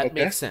 That Okay.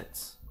 makes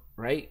sense,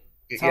 right?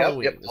 It's Yep. Yep.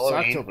 Halloween. It's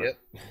Halloween. October. Yep.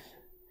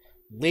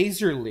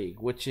 Laser League,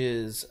 which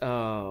is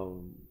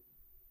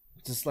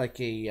just like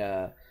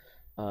a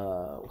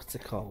what's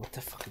it called? What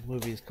the fucking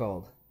movie is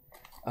called?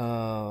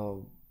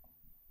 Um,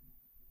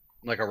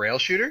 Like a rail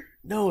shooter.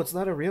 no, it's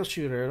not a real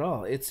shooter at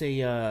all. It's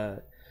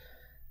a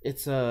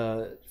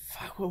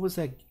fuck. What was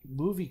that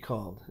movie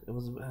called? It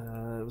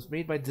was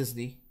made by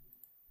Disney.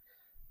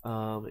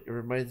 It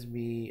reminds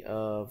me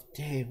of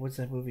dang, what's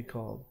that movie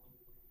called?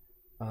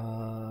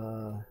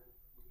 Uh,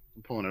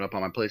 I'm pulling it up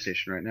on my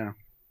PlayStation right now.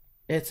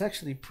 it's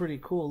actually pretty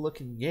cool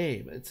looking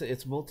game. It's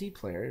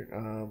multiplayer.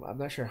 I'm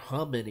not sure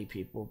how many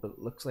people, but it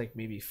looks like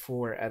maybe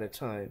four at a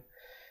time,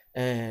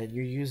 and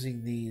you're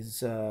using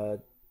these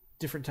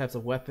different types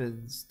of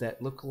weapons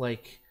that look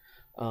like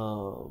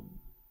um,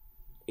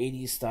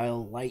 80s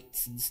style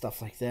lights and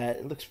stuff like that.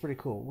 It looks pretty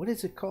cool. What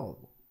is it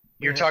called?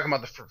 You're Yeah, talking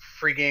about the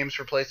free games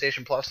for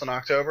PlayStation Plus in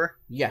October?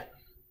 yeah,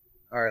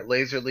 All right,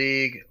 Laser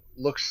League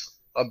looks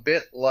a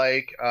bit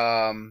like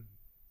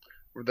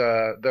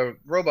the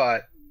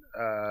robot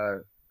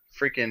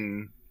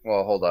freaking.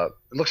 Well, hold up.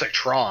 It looks like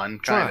Tron,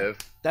 kind Tron. of.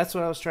 That's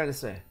what I was trying to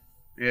say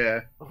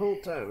Yeah. the whole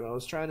time. I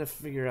was trying to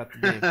figure out the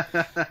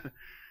name.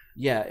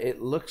 Yeah,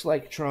 it looks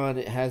like Tron.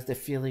 It has the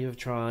feeling of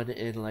Tron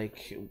and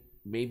like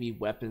maybe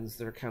weapons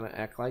that are kind of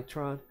act like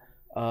Tron.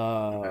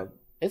 Okay. Uh,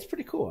 it's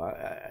pretty cool.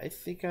 I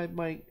think I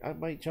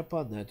might jump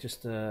on that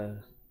just to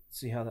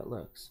see how that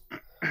looks.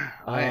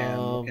 I am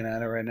looking Um,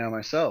 at it right now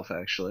myself,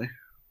 actually.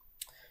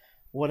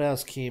 what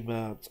else came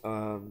out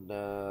on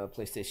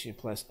PlayStation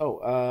Plus?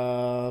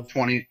 Oh,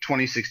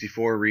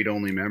 2064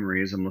 read-only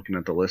memories. I'm looking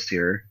at the list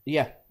here.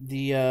 yeah,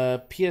 the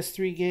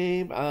PS3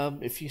 game.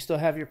 If you still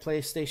have your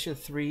PlayStation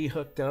 3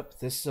 hooked up,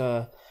 this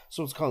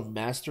one's called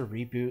Master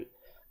Reboot.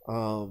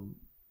 Um,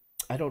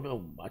 I don't know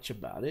much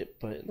about it,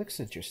 but it looks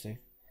interesting.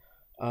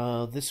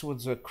 This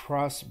one's a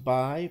cross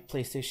buy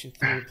PlayStation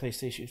 3 and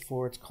PlayStation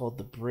 4. It's called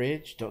The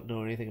Bridge. Don't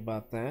know anything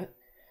about that.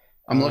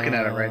 I'm looking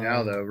at it right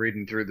now, Uh, though,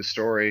 reading through the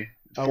story.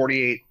 oh,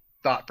 48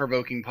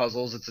 thought-provoking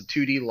puzzles. It's a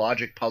 2D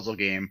logic puzzle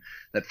game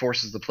that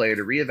forces the player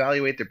to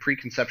reevaluate their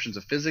preconceptions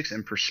of physics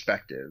and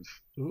perspective.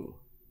 ooh.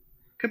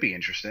 Could be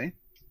interesting.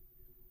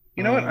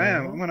 You know what? I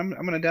am. Uh, I'm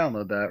gonna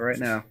download that right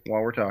now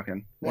while we're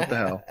talking. What the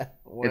hell?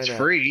 why It's not?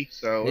 free,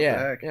 so what the Yeah,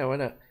 heck? yeah, why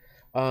not?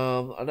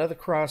 Another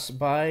cross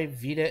buy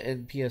Vita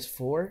and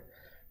PS4.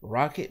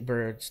 Rocket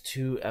Birds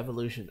 2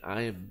 Evolution.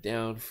 I am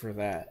down for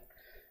that.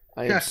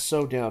 I am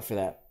so down for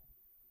that.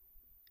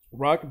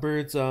 Rocket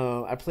Birds,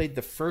 I played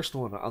the first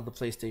one on the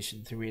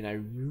PlayStation 3 and I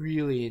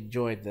really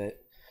enjoyed that.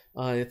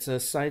 It's a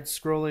side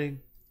scrolling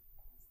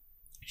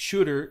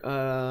shooter,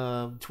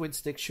 twin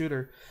stick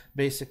shooter,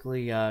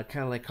 basically, kind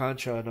of like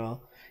Contra and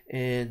all.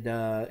 And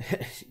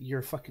you're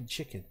a fucking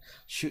chicken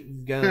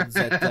shooting guns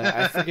at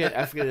I forget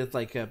it's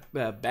like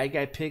bad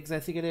guy pigs I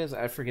think it is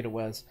I forget it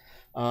was,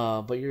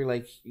 but you're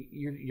like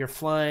you're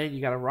flying. You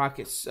got a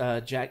rocket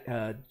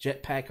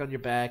jetpack on your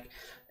back,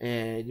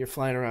 and you're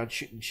flying around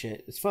shooting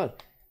shit. It's fun.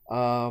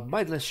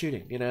 Mindless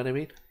shooting. You know what I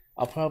mean?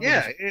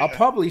 Yeah, I'll yeah.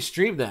 probably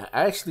stream that.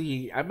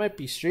 Actually, I might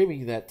be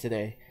streaming that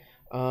today.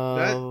 That,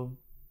 Um,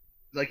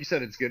 like you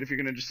said, it's good if you're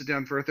gonna just sit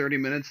down for 30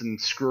 minutes and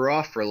screw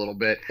off for a little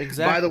bit.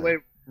 By the exactly. way,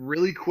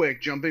 really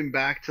quick, jumping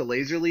back to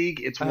Laser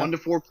League, it's Uh, 1 to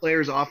 4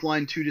 players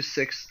offline, 2 to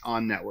 6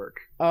 on network.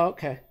 oh,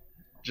 okay.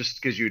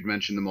 Just because you had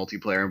mentioned the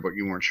multiplayer, but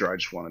you weren't sure, I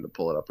just wanted to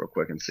pull it up real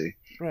quick and see.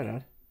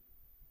 Right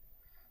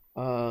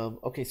on.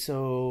 Okay,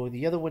 so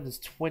the other one is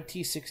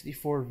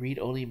 2064 read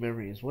only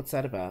memories. What's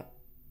that about?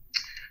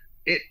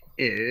 It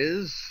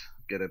is.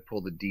 get to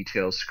pull the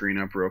details screen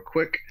up real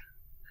quick.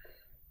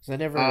 'Cause I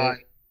never.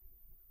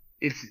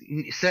 It's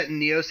set in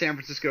Neo San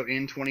Francisco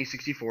in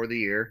 2064, the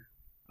year.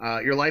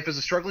 Your life as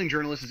a struggling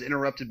journalist is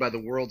interrupted by the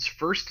world's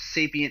first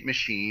sapient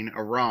machine,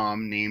 a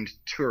ROM named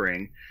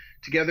Turing.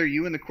 Together,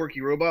 you and the quirky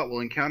robot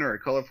will encounter a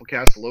colorful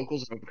cast of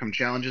locals and overcome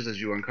challenges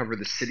as you uncover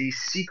the city's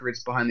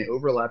secrets behind the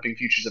overlapping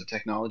futures of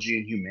technology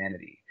and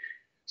humanity.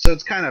 So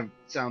it's kind of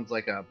sounds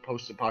like a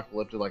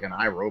post-apocalyptic, like an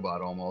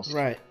iRobot almost.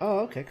 Right.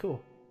 Oh, okay,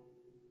 cool.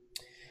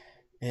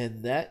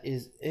 And that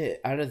is it.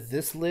 Out of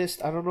this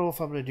list, I don't know if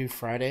I'm gonna do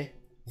Friday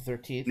the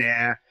 13th.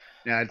 Nah,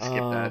 I'd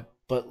skip that.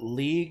 But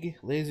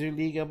Laser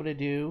League, I'm gonna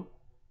do.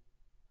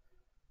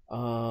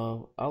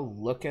 I'll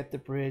look at the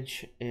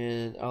bridge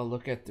and I'll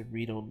look at the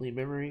read-only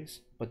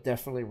memories, but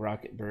definitely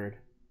Rocket Bird.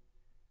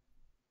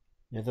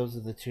 Yeah, those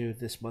are the two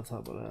this month.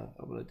 I'm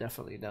gonna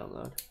definitely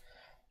download.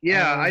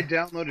 Yeah, I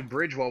downloaded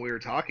Bridge while we were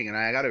talking, and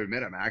I got to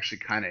admit, I'm actually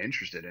kind of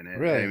interested in it.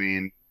 Really? I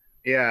mean,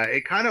 yeah,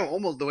 it kind of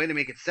almost the way to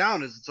make it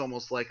sound is it's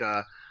almost like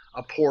a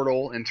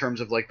portal in terms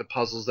of like the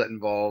puzzles that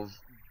involve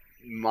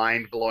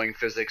mind-blowing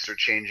physics or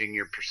changing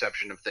your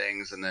perception of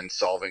things and then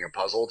solving a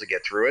puzzle to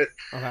get through it.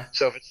 Okay.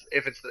 So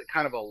if it's the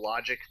kind of a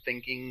logic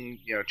thinking,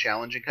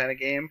 challenging kind of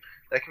game,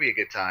 that could be a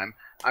good time.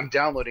 I'm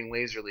downloading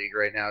Laser League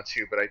right now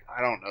too, but I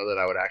don't know that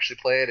I would actually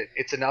play it.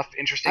 It's enough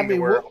interesting to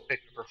where I'll pick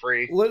it for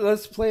free.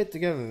 Let's play it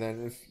together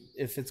then.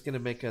 If it's gonna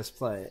make us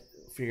play it,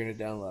 if you're gonna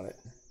download it.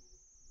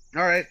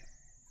 All right.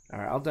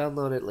 I'll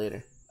download it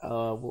later.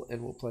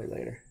 We'll play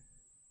later.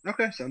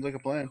 Okay, sounds like a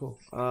plan. Cool.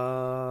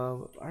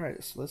 All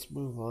right, so let's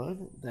move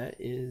on. That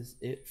is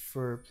it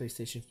for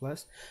PlayStation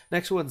Plus.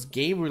 Next one's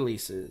game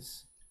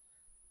releases.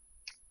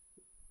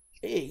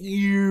 A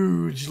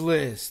huge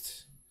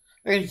list.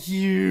 A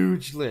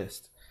huge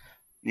list.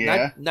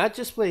 Yeah. Not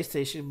just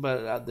PlayStation,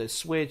 but the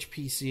Switch,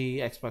 PC,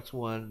 Xbox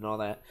One, and all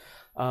that.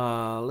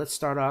 Let's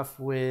start off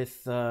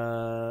with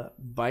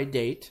by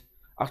date.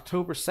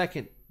 October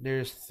 2nd,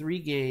 there's 3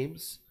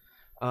 games.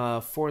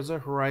 Forza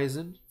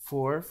Horizon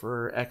 4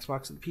 for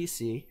Xbox and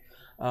PC.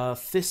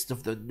 Fist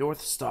of the North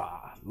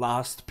Star,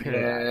 Lost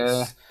Paradise.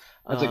 Yeah,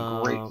 that's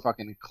a great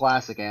fucking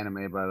classic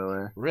anime, by the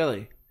way.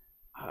 Really?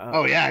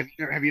 Oh yeah,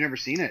 have you never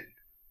seen it?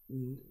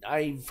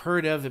 I've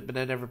heard of it, but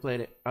I never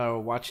played it.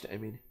 Watched it, I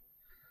mean.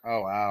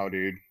 Oh wow,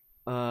 dude.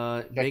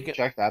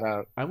 Check that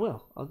out. I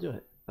will. I'll do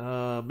it.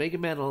 Mega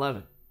Man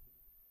 11.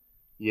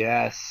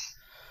 Yes.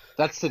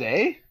 That's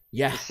today?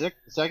 Yeah. The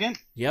second?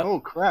 Yep. Oh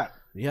crap.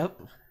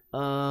 Yep.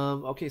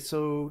 Okay,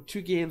 so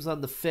 2 games on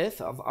the 5th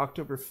of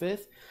October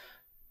 5th.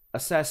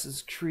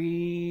 Assassin's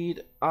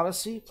Creed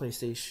Odyssey,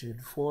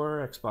 PlayStation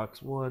 4,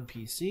 Xbox One,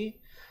 PC.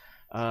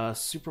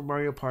 Super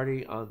Mario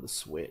Party on the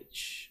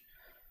Switch.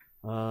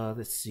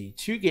 Let's see.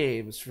 2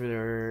 games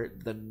for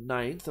the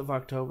 9th of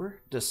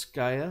October.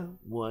 Disgaea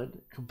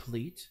 1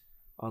 Complete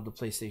on the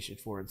PlayStation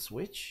 4 and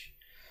Switch.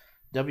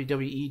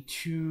 WWE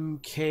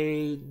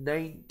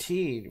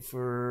 2K19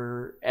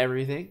 for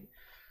everything.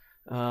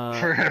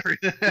 For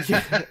everything.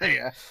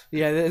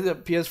 Yeah, the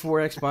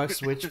PS4, Xbox,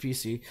 Switch,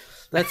 PC.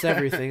 That's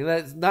everything.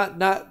 That's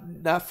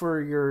not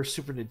for your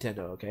Super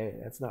Nintendo, okay?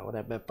 That's not what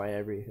I meant by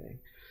everything.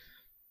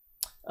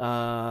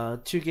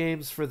 2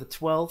 games for the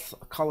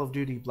 12th, Call of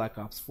Duty Black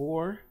Ops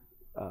 4,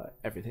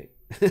 everything.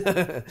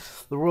 The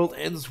World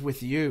Ends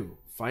With You,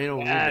 Final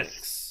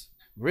Remix.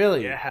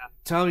 Really? Yeah.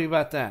 Tell me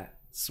about that.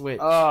 Switch.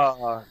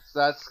 So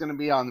that's going to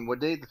be on what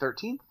date? The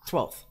 13th?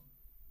 12th.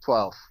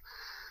 12th.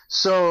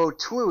 So,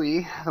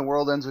 Tui, The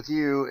World Ends With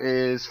You,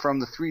 is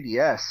from the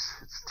 3DS.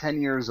 It's 10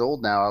 years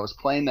old now. I was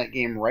playing that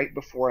game right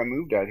before I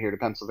moved out here to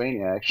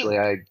Pennsylvania. Actually,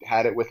 I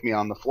had it with me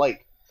on the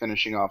flight,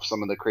 finishing off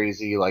some of the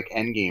crazy,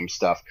 endgame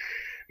stuff.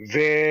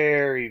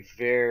 Very,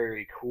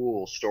 very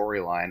cool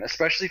storyline,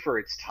 especially for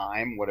its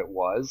time, what it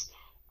was.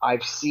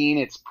 I've seen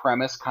its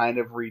premise kind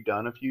of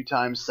redone a few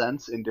times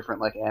since in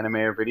different, anime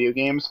or video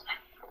games.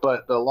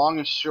 But the long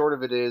and short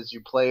of it is you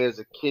play as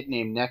a kid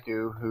named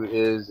Neku, who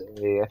is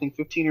I think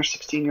 15 or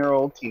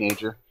 16-year-old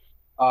teenager.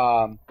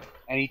 And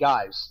he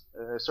dies.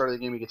 At the start of the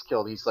game, he gets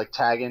killed. He's,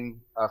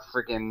 tagging a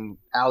freaking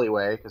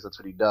alleyway, because that's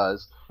what he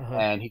does. Uh-huh.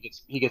 And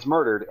he gets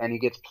murdered, and he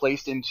gets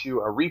placed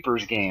into a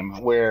Reaper's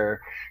game where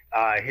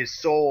his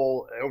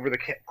soul, over the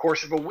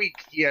course of a week,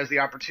 he has the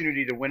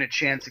opportunity to win a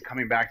chance at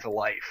coming back to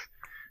life.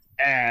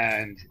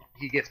 And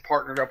he gets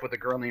partnered up with a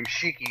girl named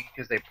Shiki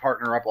because they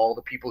partner up all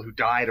the people who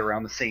died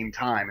around the same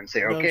time and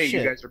say, okay,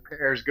 you guys are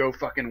pairs, go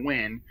fucking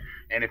win.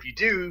 And if you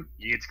do,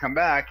 you get to come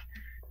back.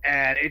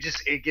 And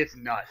it gets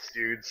nuts,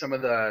 dude. Some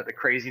of the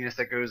craziness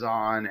that goes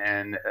on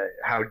and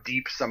how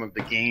deep some of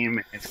the game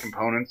and its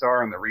components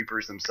are and the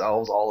Reapers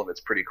themselves, all of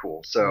it's pretty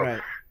cool. So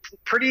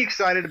pretty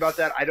excited about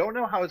that. I don't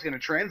know how it's going to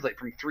translate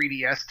from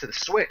 3DS to the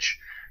Switch.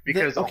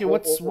 Because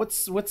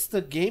what's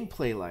the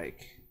gameplay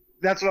like?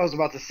 That's what I was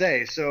about to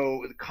say.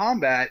 So the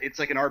combat, it's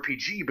like an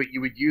RPG, but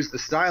you would use the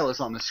stylus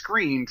on the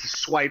screen to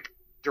swipe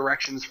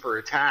directions for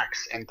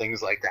attacks and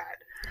things like that.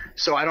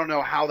 So I don't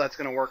know how that's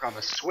going to work on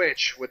the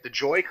Switch with the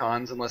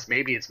Joy-Cons, unless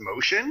maybe it's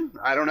motion.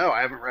 I don't know.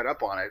 I haven't read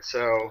up on it.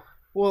 So,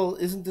 well,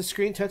 isn't the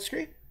screen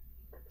touchscreen?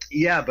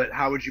 Yeah, but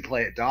how would you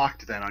play it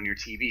docked then on your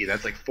TV?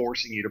 That's like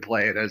forcing you to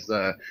play it as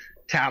the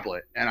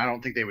tablet, and I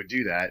don't think they would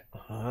do that.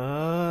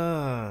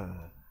 Ah.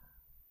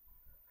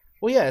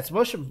 Well, yeah, it's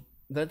motion.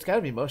 That's got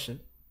to be motion.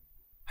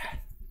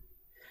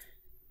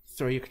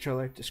 Throw your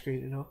controller at the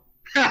screen and all.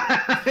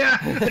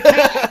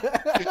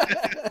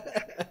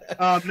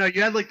 No,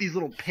 you had like these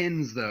little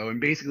pins though, and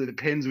basically the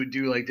pins would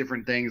do like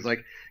different things.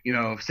 Like,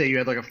 say you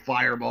had like a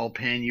fireball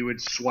pin, you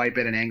would swipe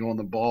at an angle and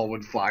the ball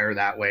would fire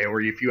that way.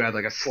 Or if you had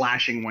like a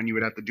slashing one, you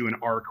would have to do an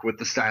arc with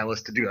the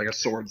stylus to do like a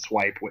sword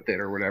swipe with it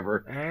or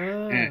whatever. Ah.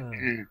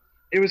 And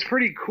it was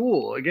pretty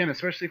cool. Again,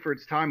 especially for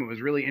its time, it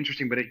was really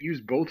interesting. But it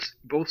used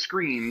both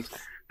screens.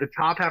 The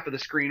top half of the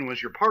screen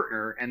was your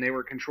partner, and they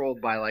were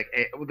controlled by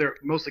they're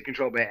mostly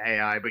controlled by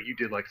AI, but you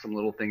did like some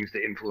little things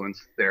to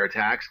influence their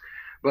attacks.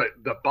 But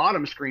the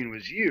bottom screen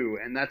was you,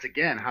 and that's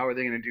again, how are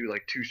they going to do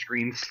like two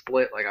screens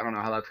split? Like I don't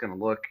know how that's going to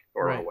look,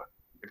 or Right.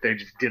 if they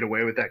just did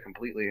away with that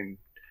completely and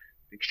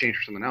exchange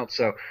for something else.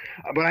 So,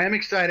 but I am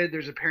excited.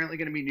 There's apparently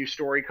going to be new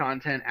story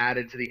content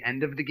added to the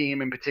end of the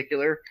game in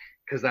particular,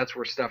 because that's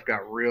where stuff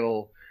got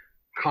real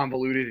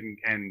convoluted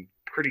and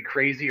pretty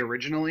crazy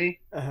originally.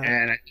 Uh-huh.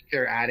 And I think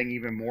they're adding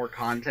even more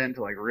content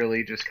to like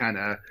really just kind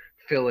of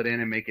fill it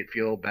in and make it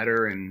feel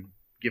better and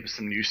give us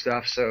some new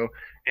stuff. So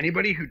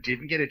anybody who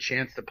didn't get a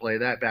chance to play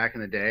that back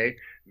in the day,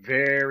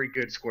 very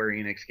good Square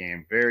Enix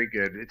game. Very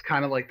good. It's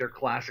kind of like their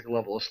classic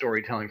level of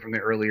storytelling from the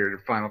earlier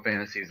Final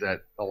Fantasies that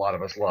a lot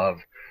of us love.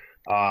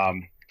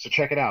 So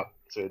check it out.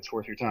 So it's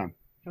worth your time.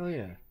 Hell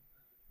yeah.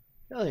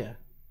 Hell yeah.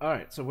 All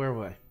right. So where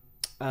were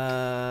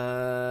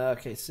I?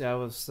 Okay. So I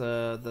was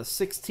the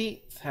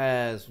 16th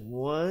has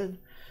 1,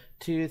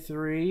 2,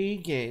 3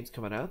 games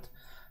coming out.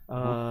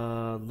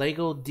 Uh-huh.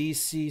 Lego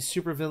DC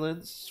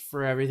Supervillains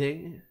for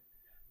everything.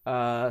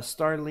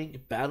 Starlink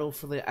Battle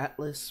for the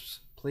Atlas,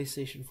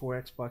 PlayStation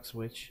 4, Xbox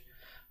Switch.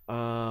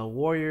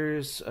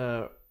 Warriors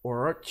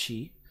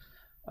Orochi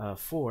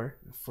 4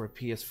 for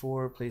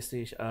PS4,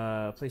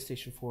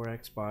 PlayStation 4,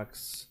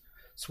 Xbox,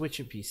 Switch,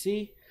 and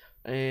PC.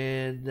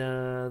 And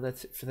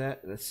that's it for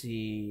that. Let's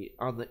see.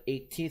 On the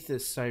 18th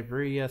is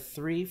Siberia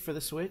 3 for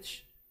the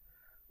Switch.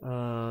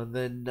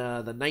 Then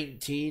the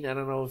 19th, I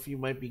don't know if you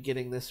might be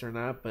getting this or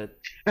not, but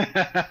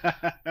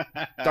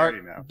I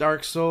already know.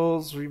 Dark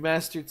Souls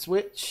remastered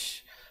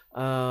Switch.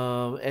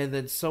 And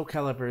then Soul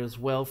Calibur as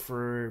well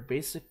for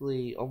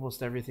basically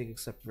almost everything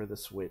except for the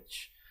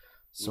Switch.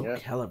 Soul Yep.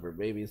 Calibur,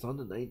 baby, is on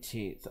the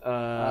 19th.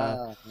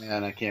 Oh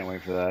man, I can't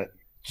wait for that.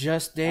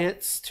 Just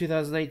Dance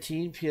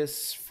 2019,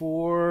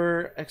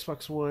 PS4,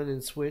 Xbox One,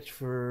 and Switch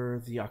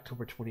for the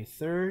October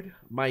 23rd.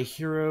 My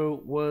Hero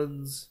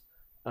One's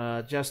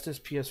Justice,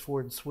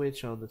 PS4 and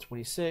Switch on the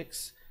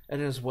 26th.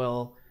 And as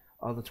well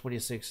on the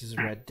 26th is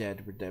Red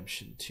Dead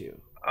Redemption 2.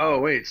 Oh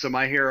wait, so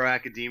My Hero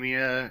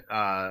Academia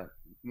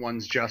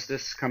one's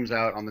Justice comes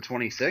out on the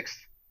 26th?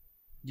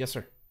 Yes,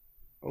 sir.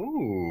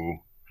 Ooh.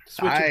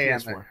 Switch I and am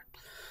PS4.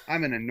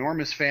 I'm an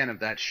enormous fan of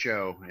that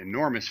show,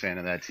 enormous fan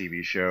of that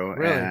TV show.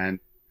 Really? And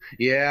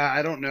yeah,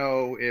 I don't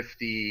know if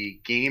the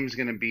game's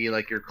going to be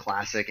like your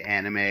classic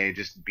anime,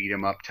 just beat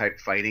 'em up type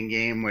fighting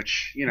game,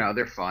 which,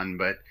 they're fun,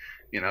 but,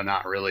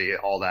 not really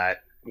all that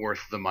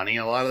worth the money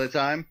a lot of the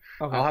time.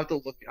 Okay. I'll have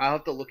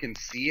to look and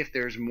see if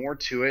there's more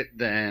to it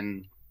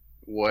than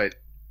what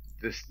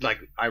this, like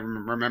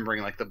I'm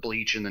remembering like the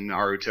Bleach and the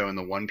Naruto and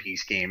the One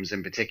Piece games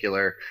in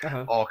particular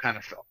Uh-huh. all kind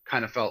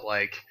of felt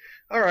like,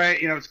 all right,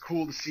 it's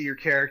cool to see your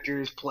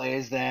characters, play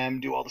as them,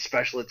 do all the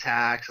special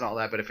attacks and all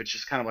that. But if it's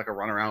just kind of like a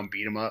run around,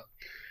 beat 'em up,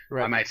 I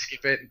Right. might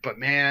skip it. But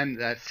man,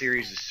 that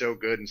series is so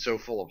good and so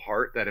full of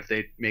heart that if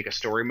they make a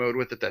story mode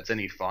with it that's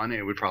any fun,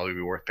 it would probably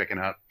be worth picking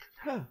up.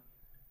 Huh.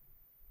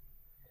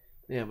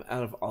 Yeah,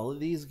 out of all of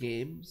these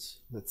games,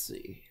 let's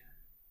see.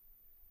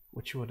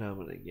 Which one I'm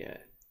gonna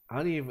get? I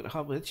don't even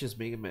how much is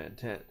Mega Man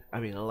 10? I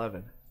mean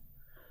 11.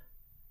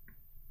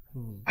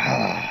 Hmm.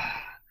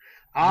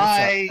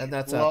 I And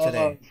that's out love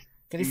today.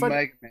 Can you find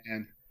Mega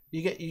Man.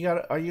 you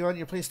got are you on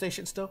your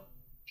PlayStation still?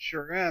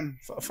 Sure am.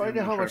 Find I'm out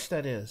gonna how try much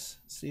that is.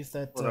 See if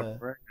that to pull it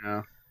up right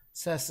now.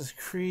 Assassin's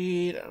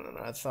Creed. I don't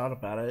know. I thought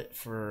about it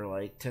for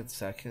like 10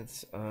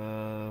 seconds.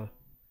 Who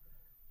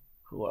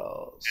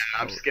else?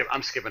 Yeah,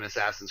 I'm skipping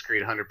Assassin's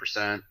Creed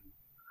 100%.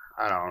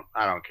 I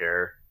don't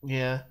care.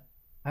 Yeah.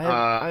 I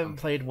Uh, haven't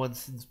played one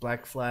since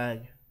Black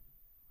Flag.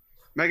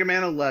 Mega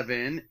Man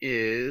 11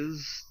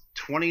 is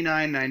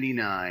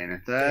 29.99.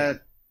 Damn.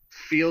 That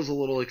feels a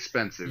little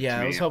expensive to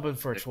Yeah, I was me. hoping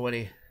for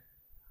 20.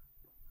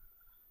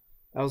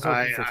 I was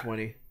hoping for I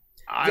 20.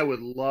 I would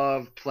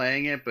love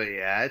playing it, but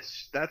yeah,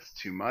 that's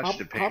too much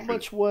to How pay for.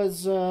 much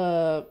was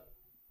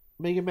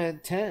Mega Man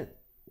 10?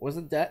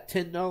 Wasn't that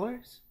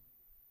 $10?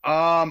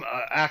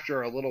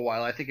 After a little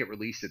while, I think it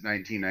released at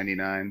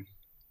 19.99.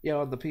 Yeah,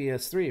 on the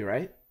PS3,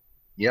 right?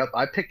 Yep,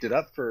 I picked it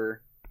up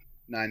for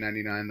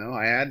 9.99 though.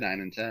 I had 9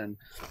 and 10.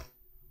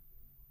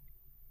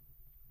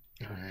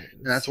 All right.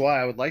 And that's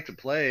why I would like to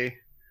play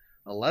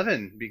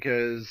 11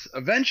 because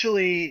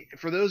eventually,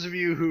 for those of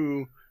you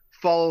who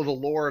follow the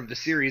lore of the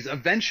series,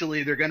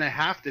 eventually they're going to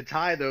have to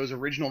tie those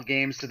original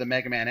games to the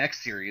Mega Man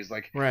X series.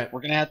 Like, Right.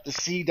 we're going to have to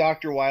see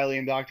Dr. Wily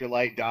and Dr.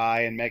 Light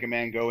die and Mega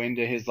Man go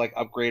into his like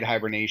upgrade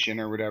hibernation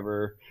or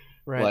whatever.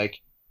 Right. Like,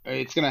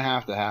 it's going to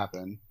have to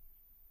happen.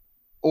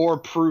 Or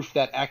proof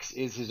that X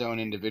is his own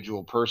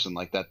individual person,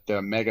 like that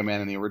the Mega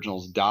Man in the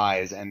originals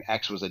dies and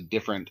X was a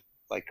different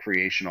like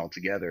creation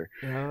altogether.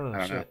 Oh I don't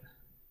know. shit.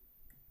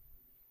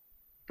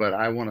 But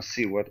I want to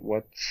see what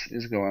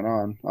is going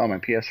on. Oh, my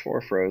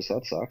PS4 froze.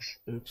 That sucks.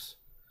 Oops.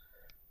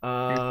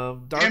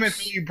 Damn it,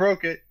 Phil, you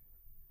broke it.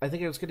 I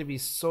think it was going to be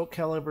Soul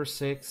Calibur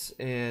 6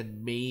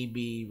 and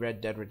maybe Red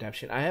Dead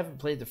Redemption. I haven't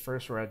played the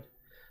first Red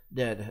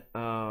Dead,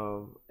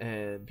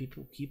 and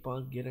people keep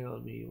on getting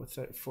on me with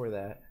it for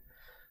that.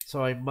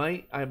 So I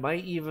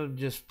might even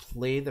just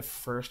play the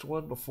first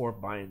one before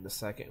buying the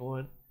second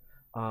one.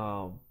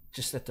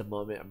 Just at the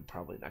moment, I'm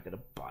probably not gonna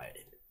buy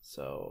it,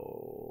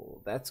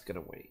 so that's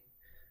gonna wait.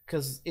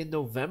 Because in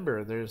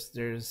November, there's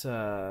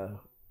what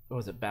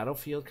was it?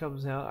 Battlefield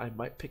comes out. I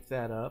might pick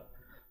that up.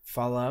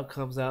 Fallout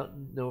comes out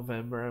in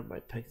November. I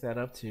might pick that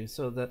up too.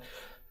 So that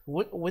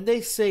when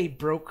they say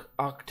broke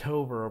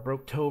October or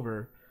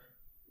Broketober,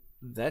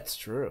 that's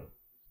true.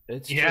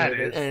 It's Yeah, true,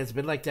 it and is. it's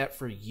been like that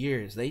for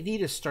years. They need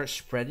to start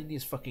spreading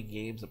these fucking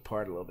games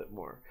apart a little bit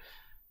more.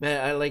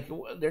 Man, I like.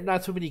 There are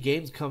not too many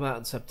games come out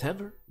in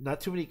September.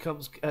 Not too many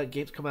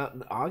games come out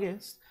in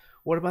August.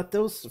 What about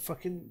those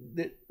fucking?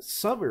 The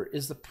summer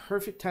is the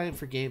perfect time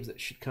for games that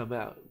should come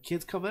out.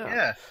 Kids come out.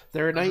 Yeah.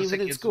 They're I was not gonna even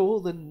say in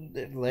school. Then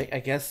like I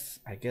guess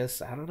I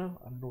don't know.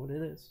 I don't know what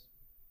it is.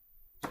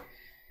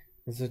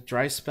 There's a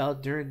dry spell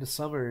during the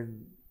summer,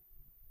 and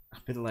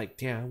I've been like,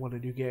 damn, I want a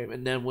new game.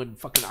 And then when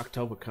fucking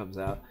October comes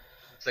out,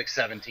 it's like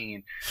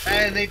 17.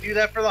 And they do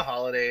that for the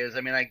holidays.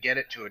 I mean, I get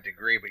it to a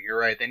degree, but you're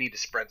right. They need to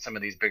spread some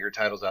of these bigger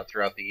titles out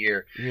throughout the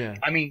year. yeah,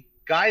 I mean,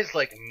 guys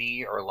like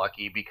me are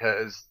lucky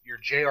because your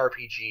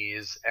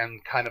JRPGs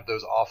and kind of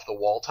those off the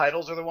wall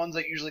titles are the ones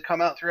that usually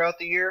come out throughout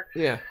the year.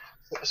 yeah,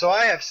 So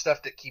I have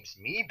stuff that keeps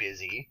me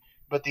busy,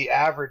 but the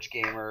average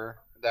gamer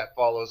that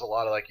follows a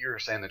lot of, like you were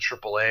saying, the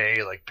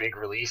AAA, like big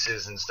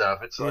releases and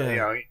stuff, it's like,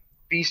 yeah,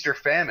 feast or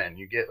famine.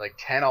 You get like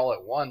 10 all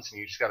at once, and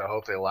you just got to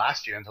hope they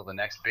last you until the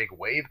next big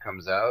wave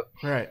comes out.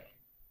 right.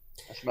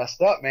 That's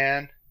messed up,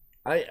 man.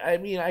 I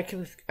mean I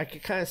can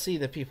kind of see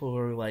the people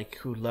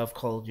who love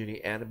Call of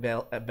Duty and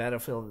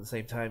Battlefield at the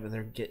same time and they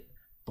get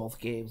both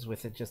games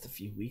within just a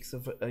few weeks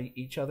of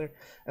each other.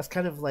 That's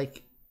kind of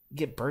like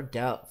get burnt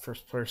out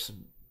first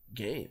person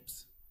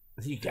games.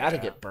 You got to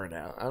Yeah. get burnt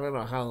out. I don't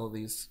know how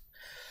these.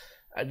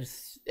 I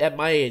just at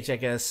my age, I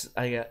guess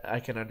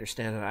I can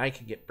understand that I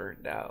can get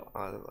burned out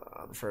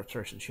on first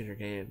person shooter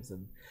games,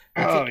 and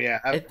Oh yeah,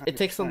 it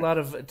takes a 100%. lot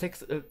of it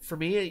takes for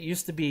me. It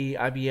used to be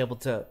I'd be able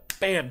to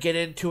bam get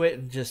into it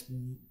and just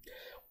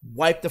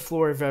wipe the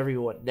floor of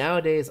everyone.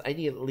 Nowadays, I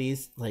need at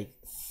least like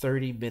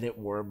 30-minute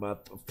warm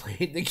up of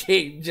playing the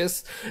game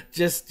just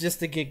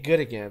to get good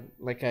again,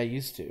 like I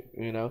used to.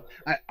 You know?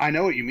 I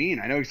know what you mean.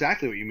 I know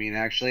exactly what you mean,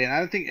 actually, and I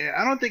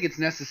don't think it's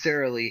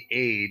necessarily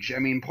age. I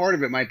mean, part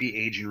of it might be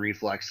age and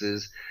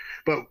reflexes,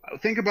 but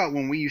think about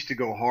when we used to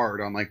go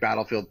hard on like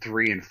Battlefield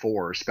 3 and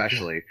 4, Yeah.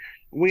 especially.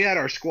 We had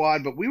our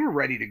squad, but we were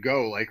ready to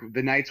go. Like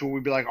the nights where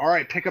we'd be like, "All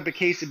right, pick up a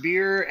case of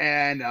beer,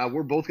 and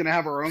we're both gonna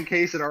have our own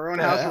case at our own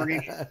house. We're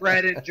gonna get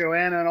Fred and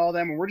Joanna and all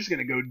them, and we're just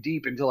gonna go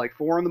deep until like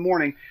 4 in the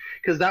morning,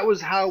 because that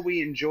was how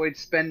we enjoyed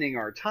spending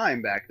our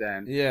time back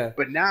then." Yeah.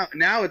 But now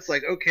it's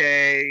like,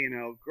 okay,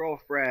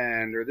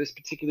 girlfriend or this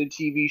particular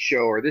TV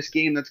show or this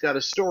game that's got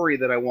a story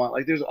that I want.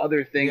 Like there's other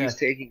Yeah. things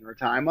taking our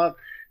time up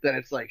that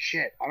it's like,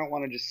 shit, I don't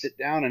want to just sit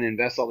down and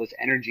invest all this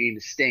energy into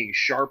staying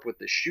sharp with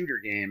the shooter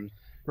game.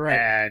 Right.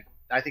 And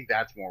I think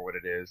that's more what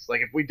it is.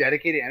 Like if we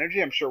dedicated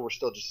energy, I'm sure we're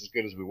still just as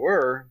good as we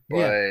were, Yeah.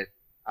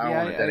 but I don't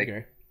Yeah. want to I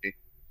dedicate. agree.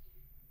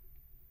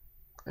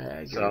 I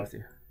agree So, with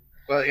you.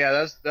 but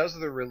yeah, those are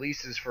the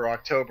releases for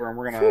October, and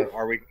Whew.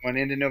 are we going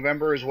into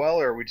November as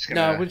well, or are we just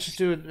No, gonna? we're just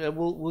doing.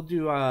 We'll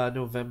do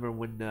November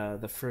when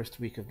the first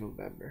week of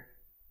November.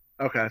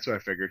 Okay, that's what I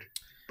figured.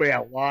 But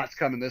yeah, lots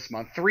coming this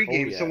month. Three Oh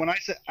games. So yeah. when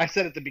I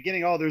said at the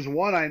beginning, oh, there's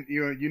one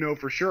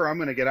for sure I'm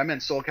gonna get. I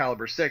meant Soul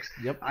Calibur 6.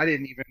 Yep. I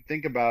didn't even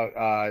think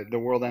about The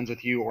World Ends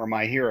with You or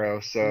My Hero.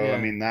 So I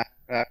Yeah. mean that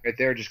right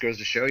there just goes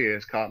to show you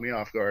it's caught me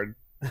off guard.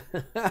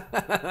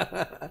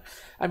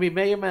 I mean,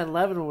 Mega Man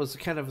 11 was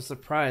kind of a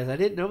surprise. I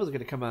didn't know it was going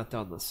to come out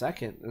on the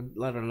second,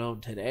 let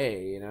alone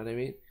today. You know what I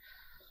mean?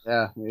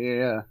 Yeah, yeah,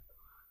 yeah.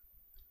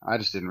 I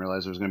just didn't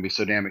realize it was gonna be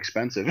so damn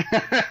expensive.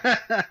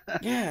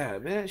 Yeah,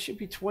 man, it should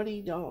be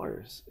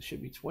 $20. It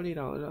should be $20,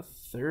 not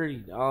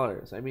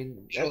 $30. I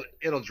mean, that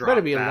It'll better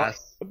drop be a long.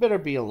 fast. It better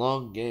be a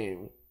long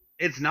game.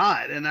 It's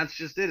not, and that's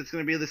just it. It's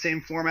going to be the same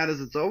format as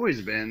it's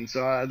always been.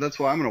 So that's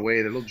why I'm going to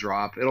wait. It'll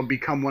drop. It'll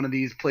become one of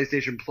these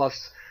PlayStation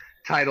Plus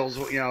titles.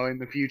 In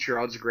the future,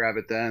 I'll just grab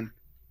it then.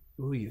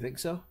 Ooh, you think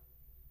so?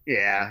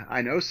 Yeah,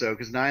 I know so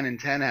because 9 and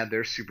 10 had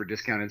their super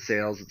discounted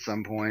sales at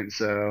some point.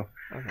 So,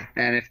 Okay.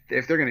 and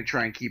if they're going to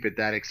try and keep it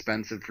that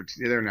expensive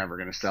they're never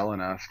going to sell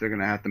enough. They're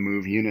going to have to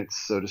move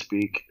units, so to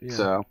speak. Yeah.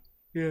 So,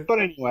 Yeah. but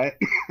anyway,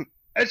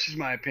 That's just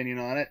my opinion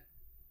on it.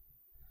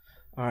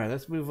 All right,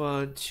 let's move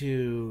on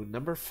to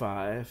number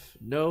 5.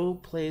 No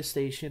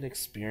PlayStation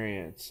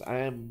experience. I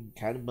am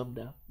kind of bummed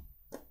out.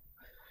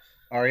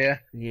 Are you?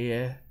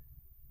 Yeah,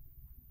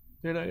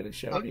 they're not gonna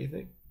show How,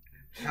 anything.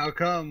 how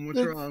come? What's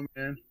That's wrong,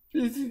 man?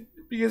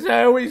 because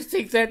I always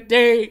take that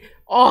day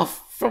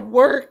off from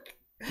work.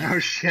 Oh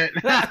shit.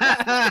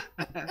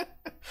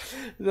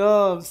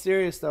 No, I'm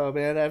serious though,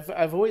 man.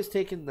 I've always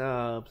taken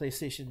the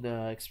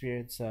PlayStation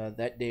experience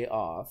that day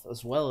off,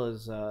 as well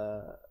as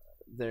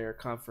their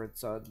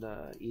conference on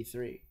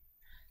E3.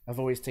 I've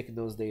always taken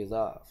those days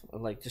off,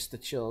 like just to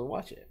chill and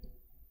watch it.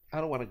 I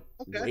don't want to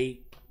Okay.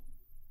 wait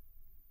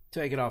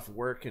till I get off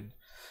work and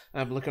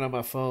I'm looking on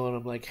my phone.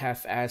 I'm like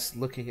half-assed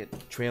looking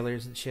at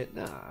trailers and shit.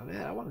 Nah,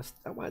 man, I want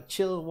to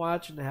chill and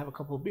watch and have a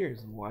couple of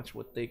beers and watch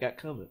what they got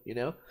coming. You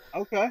know?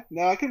 Okay.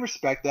 No, I can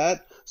respect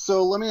that.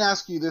 So let me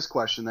ask you this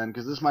question then,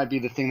 because this might be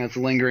the thing that's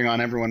lingering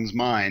on everyone's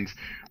mind.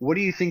 What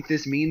do you think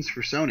this means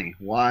for Sony?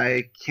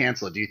 Why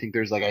cancel it? Do you think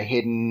there's like a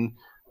hidden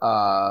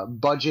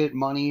budget,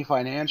 money,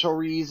 financial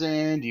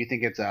reason? Do you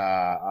think it's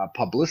a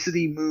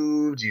publicity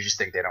move? Do you just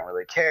think they don't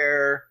really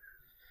care?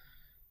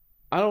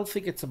 I don't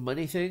think it's a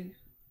money thing.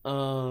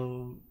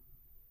 Um,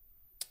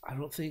 I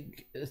don't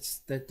think it's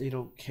that they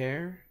don't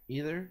care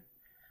either.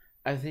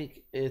 I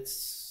think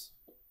it's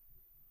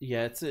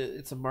yeah,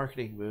 it's a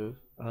marketing move.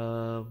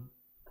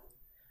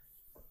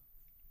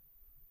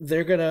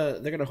 They're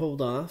gonna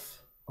hold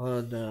off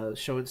on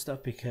showing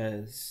stuff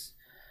because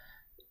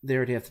they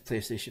already have the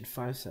PlayStation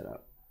 5 set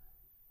up.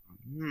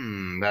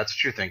 That's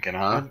what you're thinking,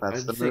 huh?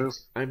 That's the move.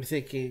 I'm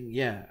thinking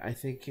yeah, I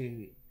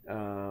thinking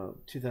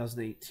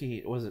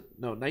 2018 was it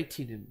no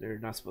 19 they're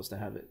not supposed to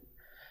have it.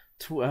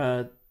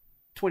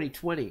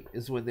 2020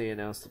 is when they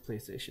announced the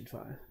PlayStation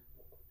 5.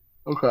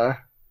 Okay.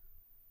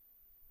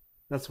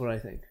 That's what I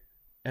think.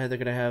 And they're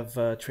gonna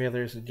have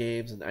trailers and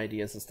games and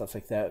ideas and stuff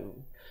like that.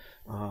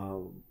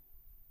 Um,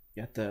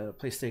 at the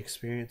PlayStation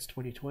Experience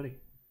 2020.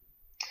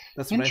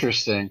 That's what I think.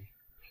 Interesting.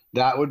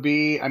 That would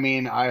be, I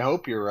mean, I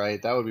hope you're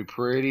right. That would be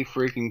pretty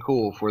freaking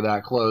cool for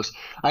that close.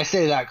 I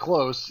say that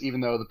close, even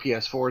though the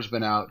PS4 has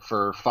been out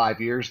for 5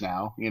 years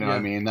now. You know, what I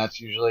Yeah, mean, that's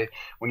usually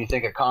when you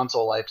think of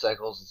console life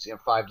cycles, it's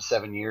 5 to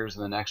 7 years,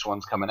 and the next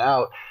one's coming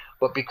out.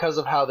 But because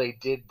of how they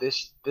did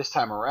this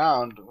time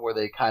around, where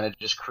they kind of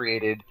just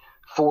created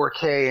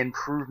 4K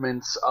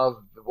improvements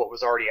of what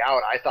was already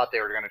out, I thought they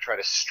were going to try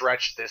to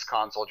stretch this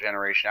console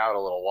generation out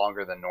a little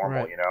longer than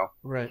normal. right, You know.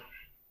 right.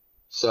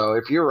 So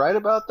if you're right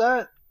about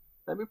that,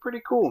 that'd be pretty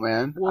cool,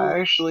 man. I Well,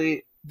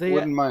 actually they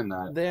wouldn't mind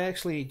that. they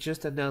actually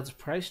just announced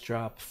price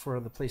drop for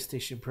the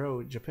PlayStation Pro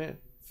in Japan.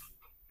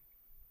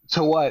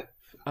 So what?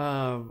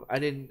 I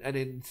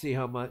didn't see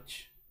how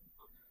much.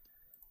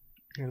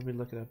 Here, let me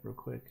look it up real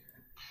quick.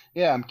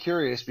 Yeah, I'm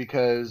curious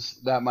because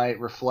that might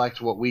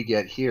reflect what we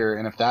get here,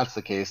 and if that's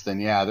the case, then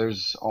yeah,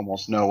 there's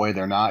almost no way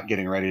they're not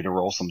getting ready to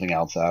roll something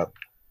else out.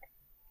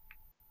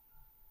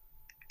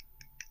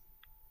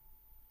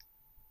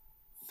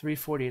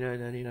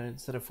 349.99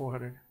 instead of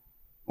 400.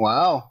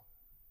 Wow.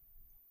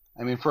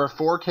 I mean, for a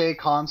 4K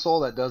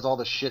console that does all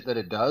the shit that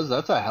it does,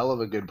 that's a hell of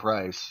a good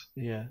price.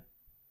 Yeah,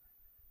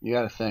 You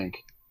got to think.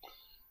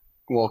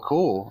 Well,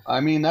 cool.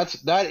 I mean,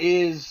 that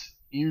is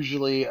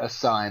usually a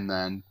sign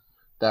then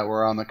that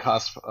we're on the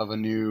cusp of a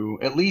new,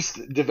 at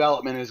least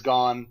development has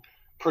gone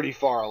pretty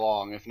far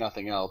along, if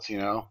nothing else, you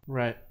know?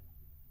 right.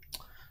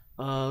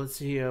 Let's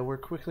see. We're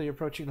quickly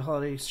approaching the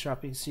holiday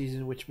shopping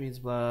season, which means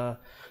Black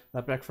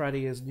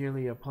Friday is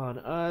nearly upon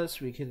us.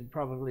 We can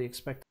probably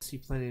expect to see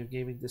plenty of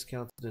gaming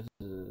discounts.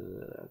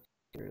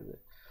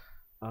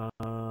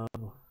 Um,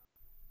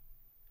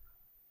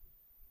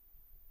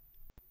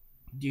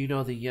 do you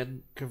know the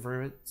yen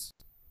conversions?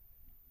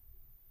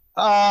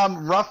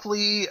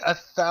 Roughly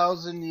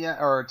 1,000 yen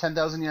or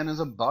 10,000 yen is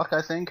a buck,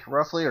 I think,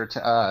 roughly, or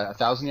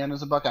 1,000 yen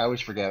is a buck. I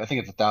always forget. I think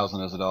it's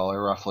 1,000 is a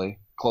dollar, roughly,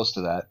 close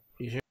to that.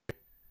 You sure?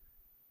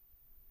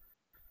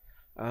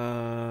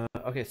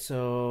 Okay,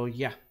 so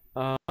yeah.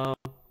 Why?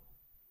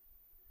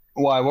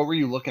 What were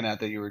you looking at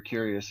that you were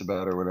curious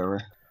about, or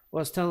whatever?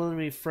 Well, it's telling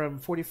me from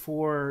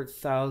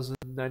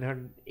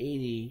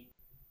 44,980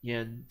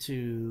 yen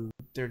to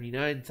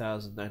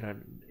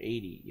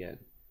 39,980 yen.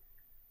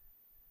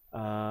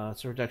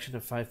 It's a reduction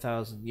of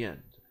 5,000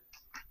 yen,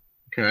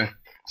 Okay,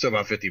 so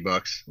about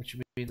 $50. which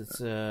means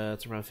it's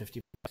around 50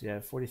 bucks. Yeah,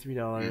 Hmm.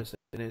 $43,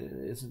 and it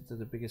isn't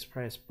the biggest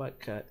price butt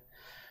cut.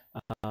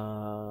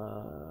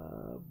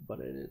 But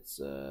it's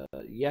yeah,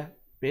 Yep.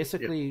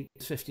 basically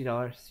it's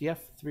 $50. Yeah,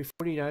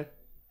 349.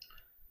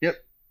 Yep.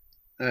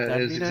 That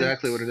That'd is be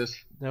exactly what nice. it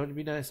is. That would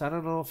be nice. I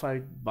don't know if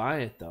I'd buy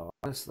it though.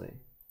 Honestly,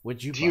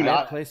 would you Do you buy a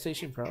not?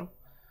 PlayStation Pro?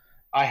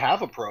 I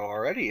have a Pro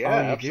already. Oh,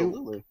 Yeah, you do.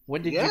 absolutely.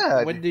 When did you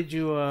Yeah, when did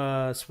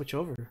you switch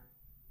over?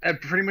 and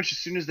pretty much as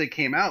soon as they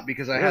came out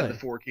because I had the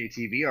Really? 4K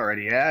TV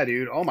already. Yeah,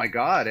 dude. Oh my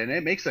God, and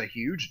it makes a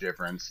huge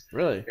difference.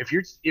 Really? If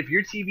your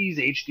TV's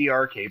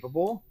HDR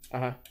capable, Uh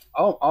huh.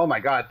 oh my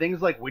God,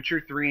 things like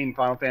Witcher 3 and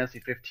Final Fantasy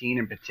 15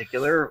 in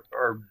particular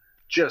are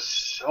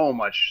just so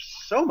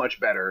much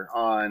better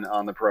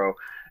on the Pro.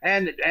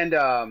 And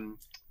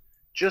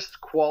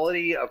just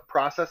quality of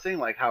processing,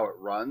 like how it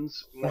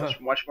runs Uh-huh.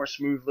 much more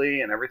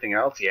smoothly and everything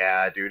else.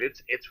 Yeah, dude,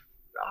 it's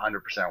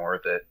 100%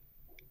 worth it.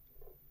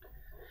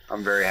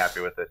 I'm very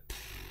happy with it.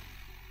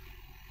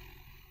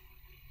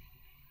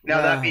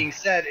 Now that Uh, being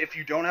said, if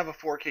you don't have a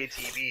 4K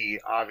TV,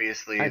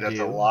 obviously I that's a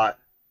do. lot.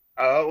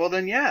 Well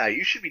then, yeah,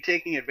 you should be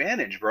taking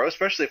advantage, bro.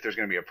 Especially if there's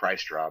going to be a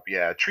price drop.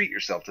 Yeah, treat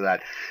yourself to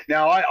that.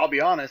 Now, I'll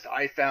be honest.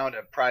 I found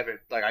a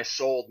private, like I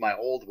sold my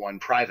old one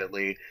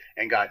privately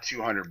and got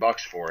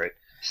 $200 for it.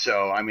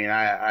 So I mean,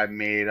 I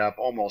made up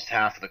almost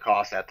half of the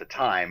cost at the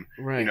time,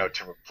 Right.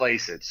 to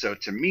replace it. So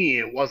to me,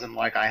 it wasn't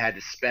like I had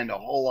to spend a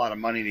whole lot of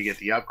money to get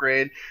the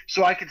upgrade.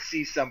 So I could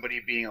see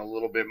somebody being a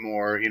little bit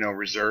more,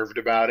 reserved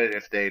about it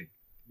if they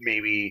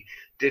maybe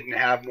didn't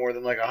have more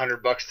than like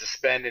 $100 to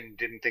spend and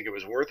didn't think it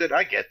was worth it.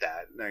 I get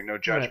that. Like, no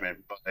Right.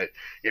 judgment. But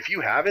if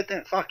you have it,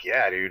 then fuck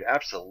yeah, dude.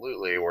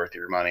 Absolutely worth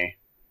your money.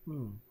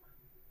 Hmm.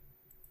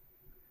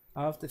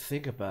 I'll have to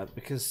think about it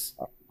because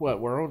what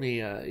we're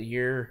only a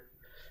year,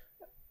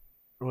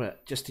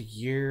 what just a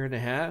year and a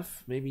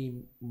half, maybe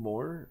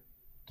more,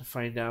 to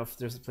find out if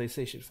there's a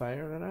PlayStation 5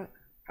 or not.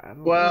 I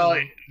don't Well,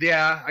 know.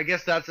 yeah, I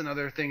guess that's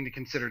another thing to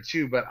consider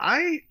too. But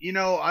I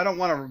don't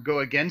want to go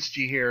against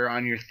you here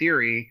on your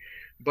theory,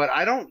 but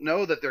I don't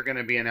know that they're going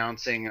to be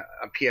announcing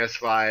a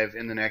PS5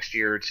 in the next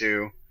year or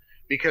two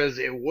because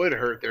it would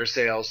hurt their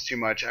sales too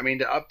much. I mean,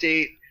 to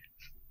update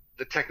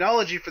the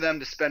technology for them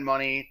to spend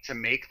money to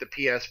make the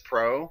PS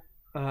Pro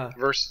Uh,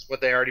 versus what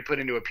they already put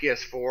into a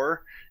PS4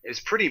 is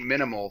pretty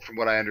minimal from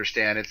what I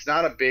understand. It's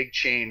not a big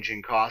change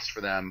in cost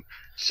for them.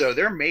 So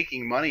they're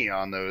making money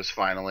on those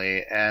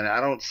finally, and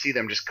I don't see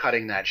them just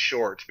cutting that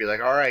short to be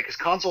like, all right, because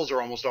consoles are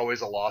almost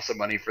always a loss of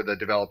money for the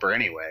developer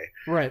anyway.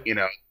 right.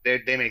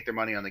 They make their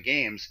money on the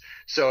games.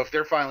 So if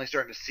they're finally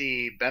starting to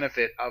see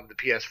benefit of the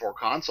PS4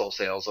 console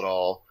sales at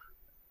all,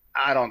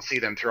 I don't see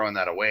them throwing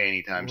that away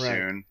anytime Right.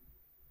 soon.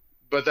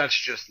 But that's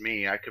just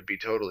me. I could be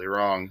totally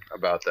wrong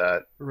about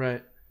that.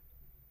 Right.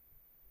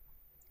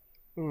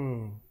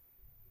 Hmm.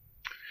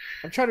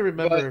 I'm trying to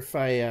But remember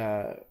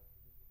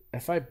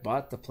if I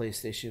bought the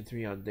PlayStation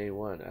 3 on day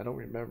one. I don't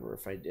remember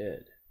if I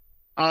did.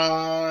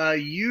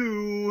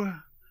 you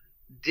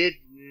did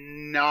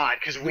not,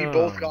 because we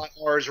both No. got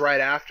ours right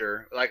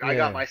after. Like I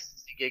got Yeah. my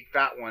 60 gig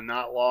fat one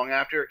not long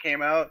after it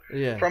came out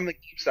Yeah. from the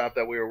GameStop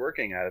that we were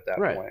working at that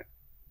Right. point.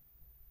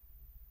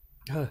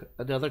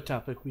 Another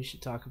topic we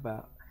should talk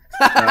about.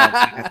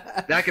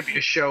 Uh, that could be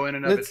a show in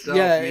and of Let's. itself.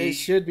 Yeah, it Me,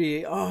 should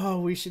be. Oh,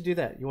 we should do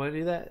that. You want to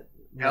do that?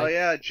 hell Like,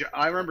 yeah.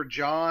 I remember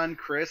John,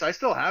 Chris. I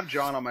still have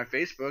John on my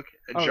Facebook.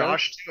 oh really?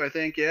 Josh too, I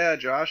think. Yeah,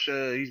 Josh.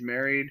 He's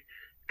married,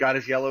 got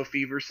his yellow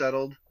fever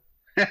settled.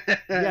 Yeah,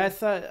 I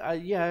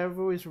thought. Yeah, I've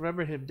always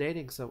remembered him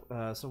dating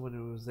someone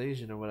who was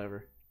Asian or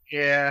whatever.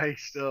 Yeah, he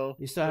still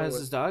He still still has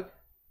with. his dog,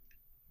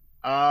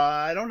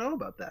 I don't know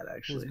about that his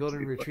actually. It's a golden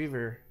good question.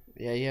 retriever.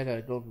 Yeah, he had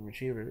a golden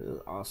retriever. It was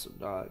an awesome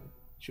dog.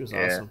 She was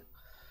Yeah. awesome.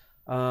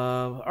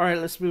 All right,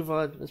 let's move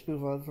on. Let's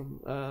move on from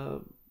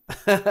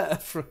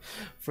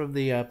from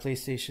the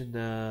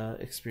PlayStation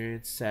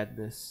experience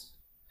sadness.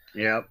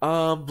 Yep.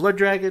 Blood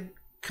Dragon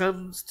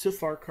comes to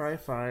Far Cry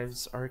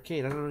 5's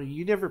arcade. I don't know.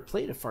 You never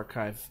played a Far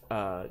Cry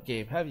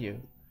game, have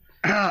you?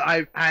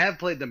 I have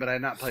played them, but I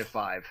have not played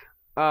five.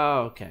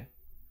 Oh, okay.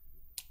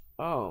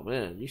 Oh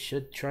man, you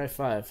should try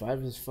 5. 5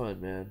 is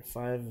fun, man.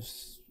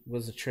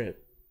 Was a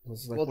trip. It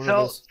was like Well, one of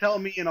tell those. tell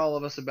me and all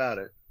of us about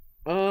it.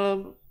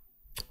 Um,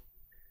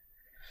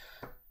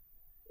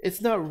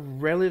 it's not a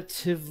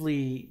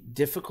relatively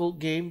difficult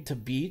game to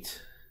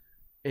beat.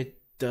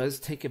 It does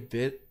take a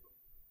bit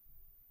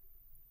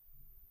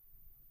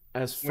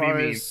as What do you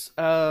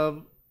far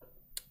mean?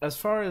 as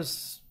far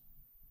as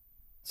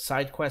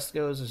side quest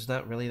goes. There's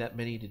not really that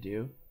many to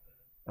do.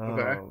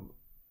 Okay. Um,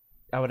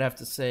 I would have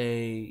to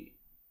say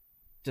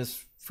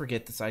just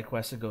forget the side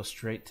quest and go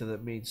straight to the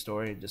main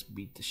story and just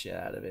beat the shit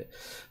out of it.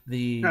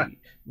 Huh.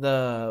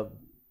 The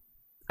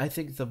I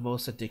think the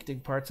most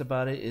addicting parts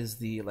about it is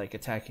the like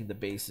attacking the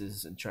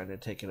bases and trying to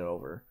take it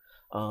over.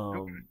 Okay.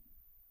 Um,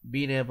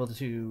 Being able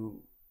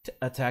to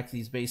attack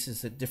these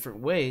bases in different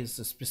ways,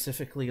 so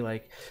specifically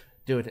like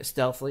doing it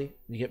stealthily.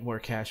 You get more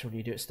cash when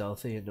you do it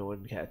stealthy and no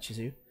one catches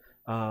you.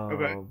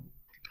 Okay. Um,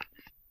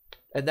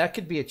 and that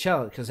could be a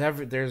challenge because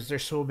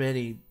there's so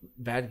many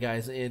bad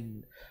guys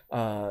in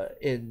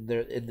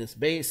this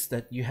base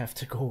that you have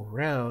to go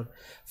around,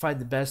 find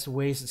the best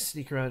ways to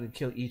sneak around and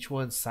kill each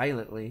one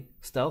silently,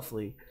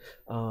 stealthily,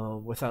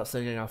 without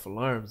setting off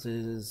alarms. It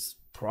is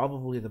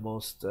probably the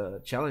most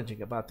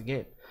challenging about the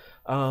game.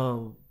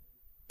 Um,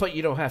 but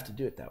you don't have to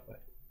do it that way.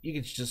 You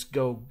can just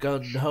go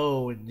gun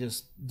ho and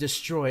just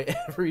destroy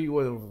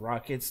everyone with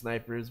rockets,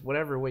 snipers,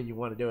 whatever way you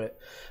want to do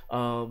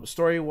it.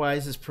 Story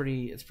wise, it's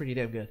pretty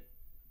damn good.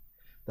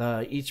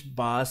 Each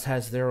boss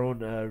has their own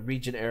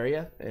region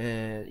area,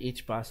 and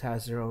each boss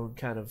has their own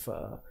kind of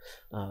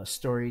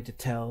story to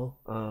tell.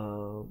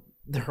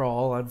 They're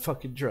all on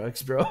fucking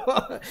drugs, bro.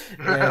 Oh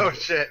And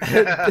shit.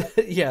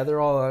 yeah,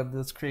 they're all on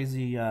this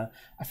crazy. I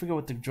forget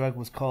what the drug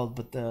was called,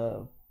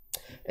 but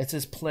it's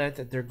this plant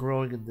that they're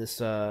growing in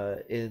this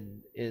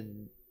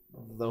in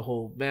the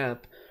whole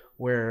map,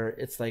 where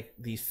it's like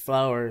these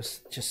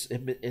flowers just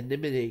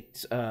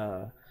eliminate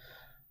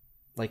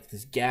like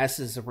these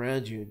gases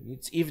around you.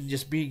 It's even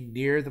just being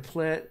near the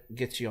plant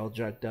gets you all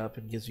drugged up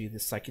and gives you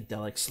this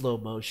psychedelic, slow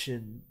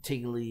motion,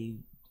 tingly,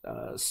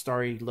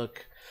 starry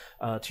look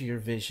to your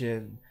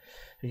vision.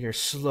 And you're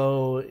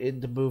slow in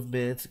the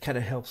movements. It kind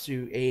of helps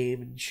you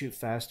aim and shoot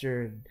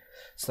faster and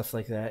stuff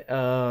like that.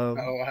 Oh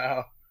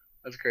wow,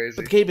 that's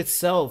But the crazy. game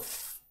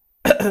itself,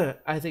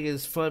 I think,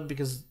 is fun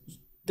because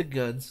the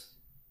guns,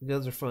 the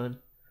guns are fun.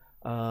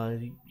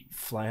 You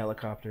fly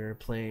helicopter,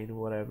 plane,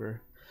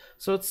 whatever.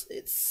 So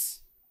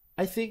it's.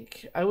 I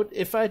think I would,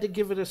 if I had to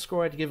give it a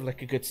score, I'd give it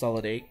like a good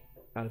solid 8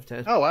 out of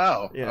 10. Oh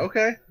wow. Yeah,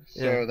 Okay.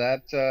 yeah,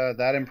 So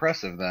that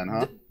impressive then,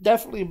 huh?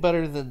 definitely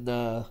better than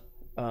the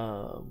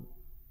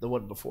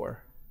one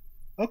before.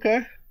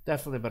 Okay.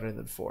 Definitely better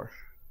than 4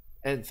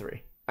 and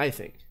 3. I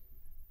think.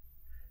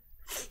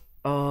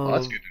 Well,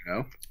 that's Um, good to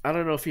know. I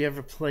don't know if you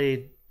ever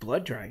played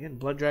Blood Dragon.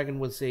 Blood Dragon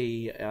was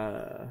a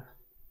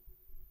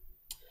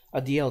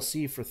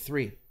DLC for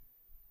 3,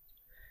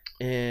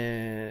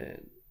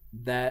 and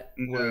that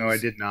No, I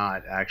was did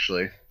not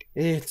actually.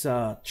 it's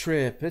a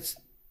trip. It's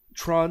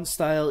Tron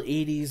style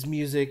 80s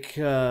music,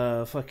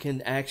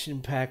 fucking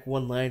action pack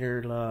one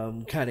liner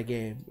kind of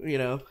game,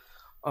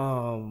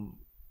 Um,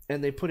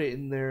 and they put it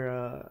in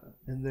their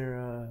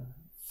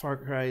Far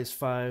Cry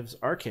 5's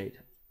arcade.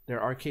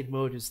 Their arcade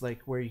mode is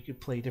like where you could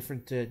play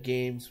different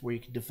games, where you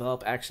can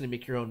develop, actually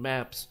make your own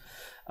maps,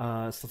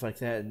 stuff like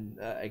that. And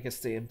I guess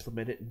they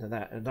implement it into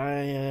that. And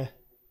I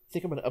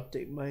think I'm gonna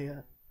update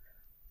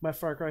my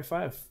Far Cry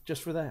 5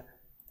 just for that.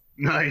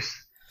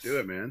 Nice. Do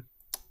it, man.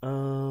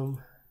 Um,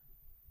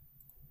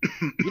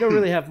 you don't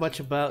really have much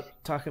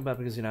about talking about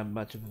because you're not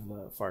much of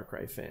a Far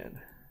Cry fan,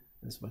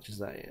 as much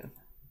as I am.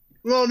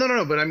 Well,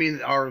 no, but I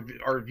mean our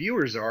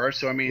viewers are.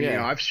 So I mean,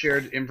 Yeah, I've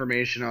shared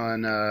information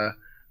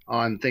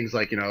on things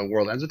like,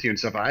 World Ends With You and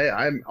stuff.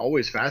 I'm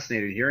always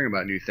fascinated hearing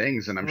about new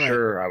things, and I'm right.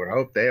 sure I would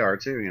hope they are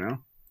too.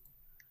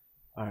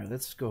 All right,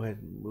 let's go ahead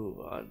and move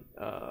on.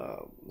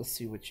 Let's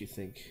see what you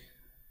think.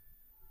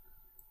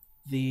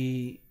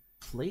 The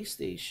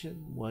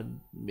PlayStation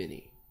 1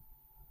 Mini.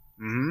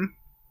 Hmm.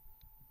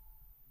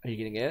 Are you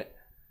gonna get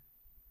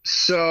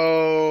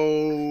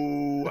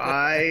So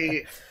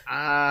it?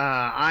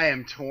 I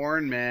am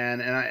torn,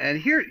 man, and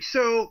here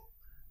so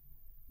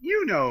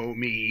you know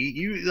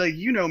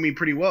me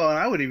pretty well, and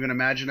I would even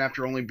imagine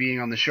after only being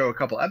on the show a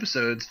couple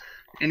episodes,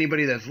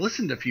 anybody that's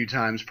listened a few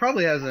times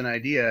probably has an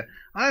idea.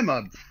 I'm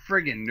a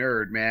friggin'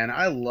 nerd, man.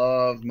 I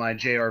love my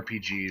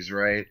JRPGs,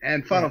 right?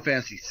 And Final Right.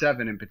 Fantasy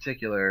VII in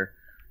particular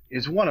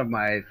is one of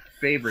my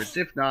favorites,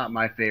 if not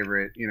my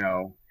favorite,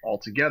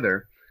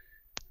 altogether.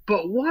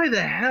 But why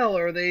the hell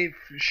are they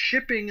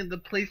shipping the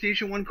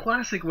PlayStation 1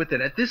 Classic with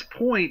it? At this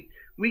point,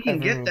 we can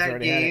get Everyone's that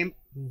already had it. game.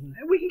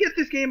 We can get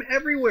this game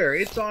everywhere.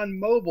 It's on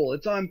mobile,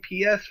 it's on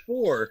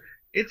PS4,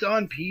 it's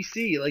on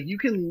PC. Like, you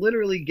can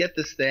literally get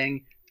this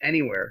thing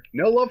anywhere.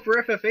 No love for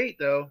FF8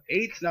 though.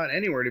 8's not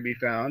anywhere to be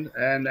found.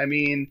 And I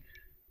mean,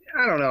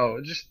 I don't know,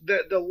 just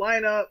the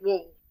lineup.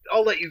 Well,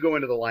 I'll let you go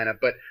into the lineup,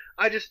 but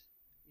I just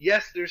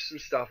yes, there's some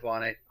stuff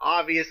on it.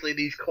 Obviously,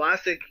 these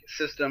classic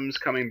systems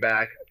coming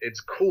back,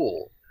 it's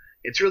cool.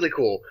 It's really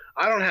cool.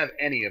 I don't have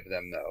any of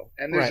them though,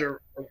 and there's Right.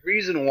 a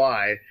reason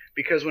why.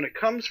 Because when it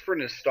comes for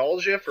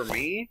nostalgia for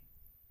me,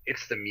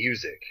 it's the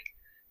music.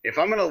 If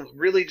I'm gonna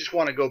really just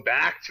want to go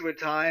back to a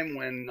time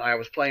when I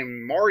was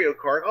playing Mario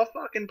Kart, I'll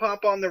fucking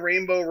pop on the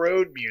Rainbow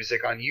Road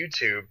music on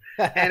YouTube,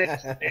 and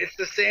it's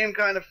the same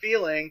kind of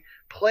feeling.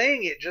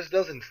 Playing it just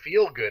doesn't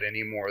feel good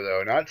anymore,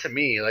 though. Not to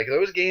me. Like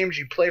those games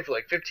you play for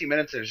like 15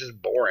 minutes and it's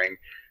just boring.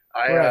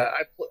 Right.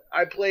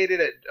 I played it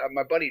at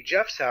my buddy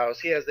Jeff's house.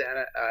 He has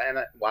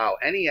the wow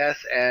NES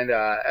and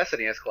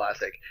SNES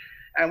Classic,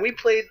 and we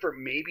played for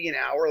maybe an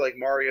hour, like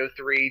Mario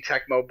 3,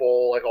 Tecmo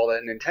Bowl, like all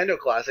that Nintendo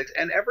classics,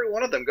 and every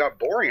one of them got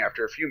boring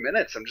after a few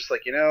minutes. I'm just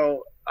like,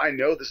 I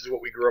know this is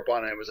what we grew up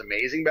on and it was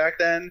amazing back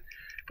then,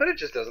 but it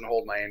just doesn't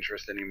hold my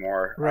interest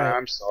anymore. Right.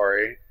 I'm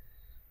sorry.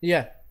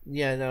 Yeah.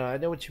 Yeah. No, I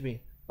know what you mean.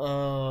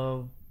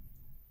 Um,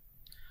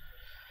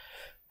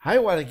 I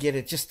want to get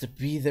it just to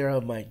be there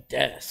on my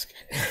desk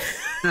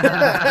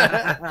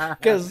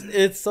because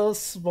it's so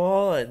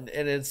small and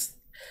it's.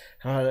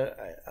 I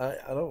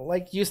don't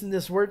like using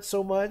this word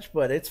so much,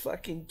 but it's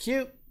fucking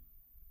cute.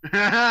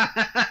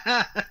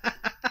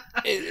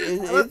 It,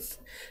 it,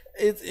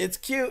 it's it's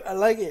cute. I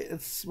like it.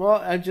 It's small.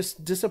 I'm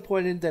just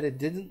disappointed that it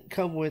didn't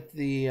come with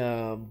the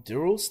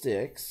dual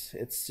sticks.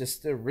 It's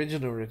just the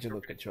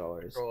original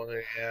controllers.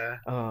 Yeah.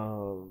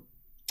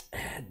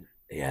 And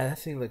yeah, that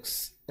thing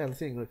looks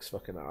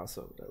fucking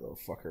awesome. That little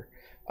fucker.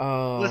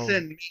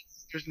 Listen,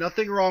 there's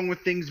nothing wrong with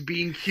things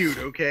being cute,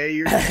 okay?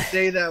 You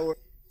say that word.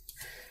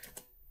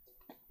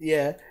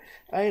 Yeah,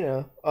 I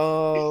know.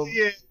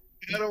 Yeah,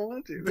 I don't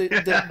want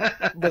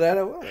But I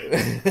don't want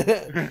it.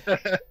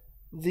 to.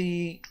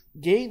 The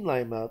game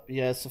lineup,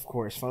 yes, of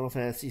course. Final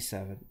Fantasy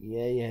VII.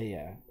 Yeah, yeah,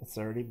 yeah. It's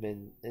already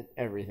been in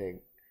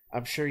everything.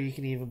 I'm sure you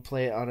can even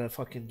play it on a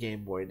fucking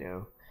Game Boy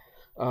now.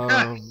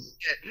 Um,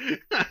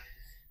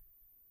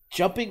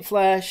 Jumping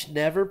Flash,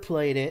 never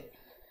played it.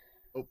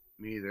 Oh,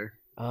 me either.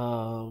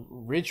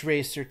 Ridge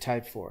Racer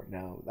Type 4.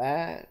 Now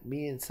that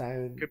me and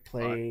Simon Good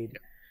fun. played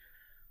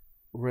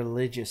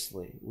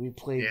religiously. We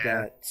played Yeah,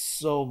 that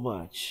so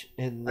much,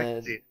 and I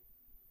can see then it.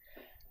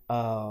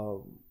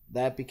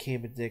 that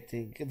became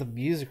addicting. The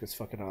music was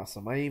fucking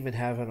awesome. I even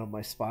have it on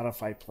my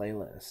Spotify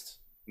playlist.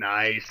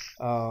 Nice.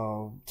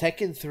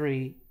 Tekken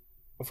 3,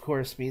 of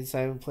course, me and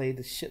Simon played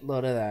a shitload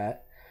of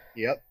that.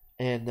 Yep.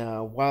 And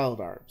Wild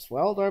Arms.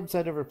 Wild Arms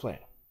I never played.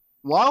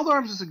 Wild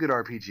Arms is a good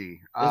RPG.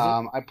 Is it?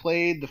 I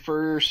played the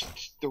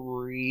first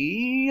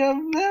three of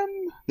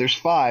them. There's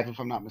five, if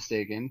I'm not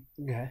mistaken.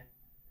 Okay.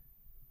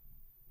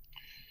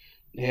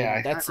 Yeah, And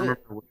I can't that's it.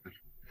 remember.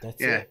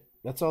 That's Yeah, it.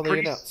 That's all they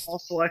pretty announced. small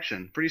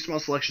selection. Pretty small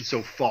selection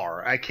so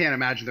far. I can't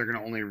imagine they're going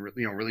to only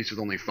release with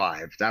only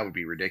five. That would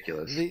be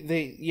ridiculous.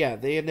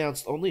 They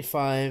announced only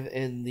 5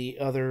 and the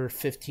other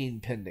 15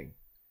 pending.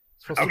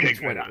 It's supposed to Okay, be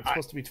good. 20. It's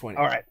supposed to be 20.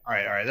 All right, all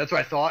right, all right. That's what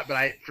I thought,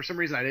 but for some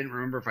reason I didn't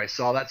remember if I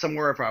saw that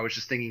somewhere. If I was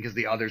just thinking because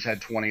the others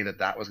had 20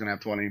 that was going to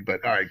have 20.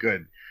 But all right,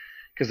 good.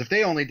 Because if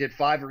they only did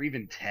 5 or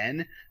even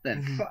 10,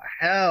 then Mhm.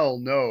 hell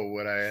no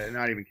would I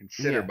not even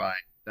consider Yeah. buying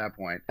at that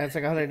point. That's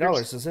like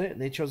 $100, isn't it?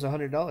 And they chose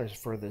 $100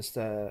 for this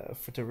to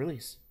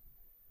release.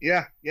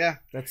 Yeah, yeah.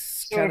 That's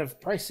So kind of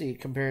pricey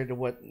compared to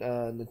what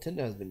Nintendo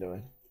has been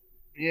doing.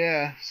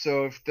 yeah,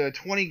 so if the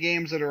 20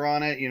 games that are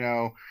on it,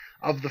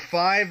 of the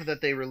 5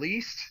 that they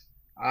released,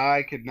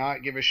 I could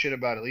not give a shit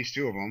about at least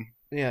 2 of them.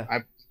 Yeah.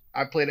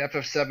 I played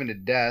FF7 to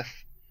death,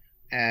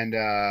 and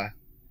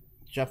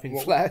Jumping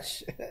well,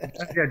 Flash.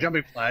 yeah,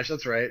 Jumping Flash.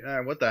 That's right.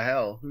 What the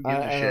hell? Who gives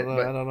a I shit? don't know.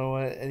 But I don't know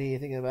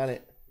anything about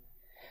it.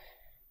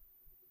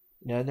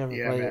 Yeah, I never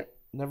yeah, played man. it.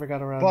 Never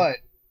got around.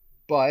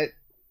 But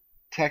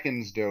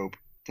Tekken's dope.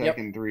 Yep.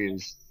 Tekken 3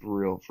 is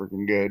real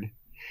freaking good.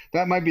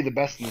 That might be the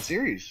best in the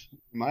series,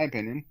 in my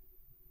opinion.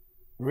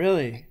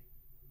 Really?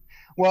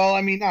 Well,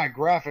 I mean, not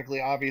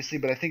graphically, obviously,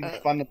 but I think the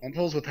Uh,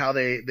 fundamentals with how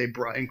they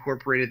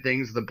incorporated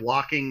things, the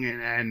blocking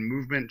and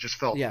movement just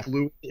felt yeah.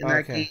 fluid in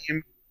that Okay.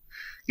 game.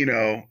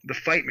 The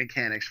fight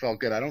mechanics felt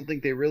good. I don't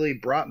think they really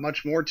brought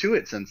much more to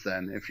it since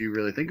then, if you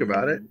really think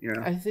about it.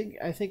 I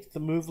think the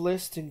move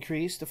list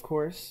increased, of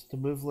course. The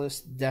move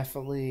list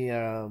definitely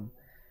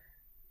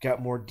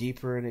got more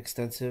deeper and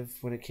extensive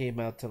when it came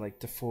out to like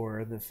the 4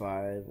 and the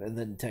 5 and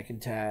then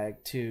Tekken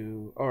Tag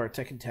 2 or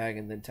Tekken Tag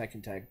and then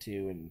Tekken Tag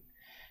 2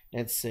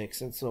 and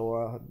 6 and so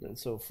on and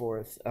so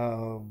forth.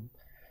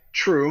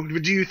 True.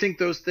 But do you think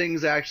those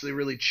things actually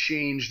really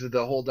changed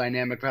the whole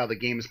dynamic of how the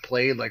game is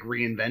played, like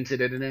reinvented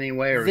it in any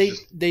way, or is it They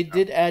just they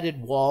did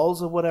added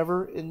walls or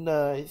whatever in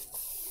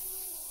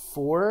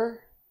 4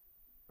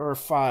 or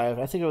 5.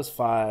 I think it was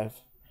 5.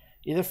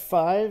 Either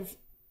 5.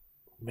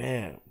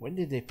 Man, when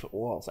did they put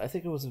walls? I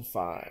think it was in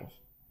 5.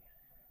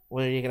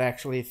 When you can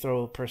actually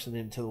throw a person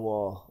into the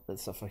wall and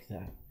stuff like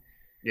that.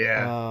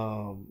 yeah?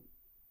 Um,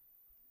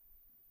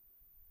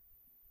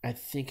 I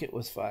think it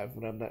was 5,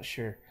 but I'm not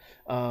sure.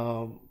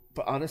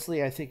 But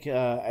honestly, I think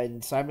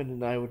and Simon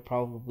and I would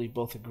probably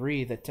both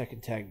agree that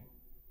Tekken Tag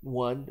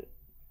 1,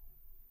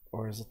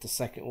 or is it the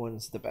second one,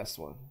 is the best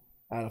one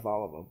out of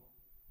all of them.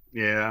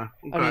 Yeah.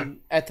 I Okay.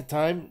 mean, at the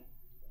time,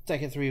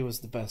 Tekken 3 was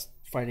the best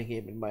fighting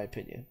game in my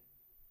opinion.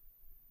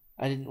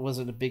 I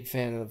wasn't a big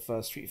fan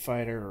of Street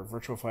Fighter or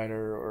Virtual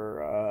Fighter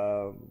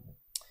or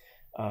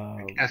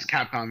As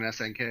Capcom,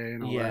 SNK,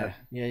 and all yeah, that.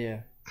 yeah,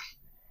 yeah.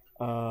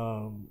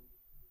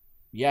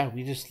 Yeah,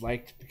 we just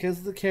liked because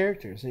of the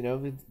characters.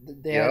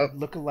 They Yep. had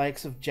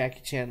lookalikes of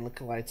Jackie Chan,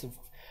 lookalikes of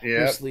Yep.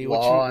 Bruce Lee.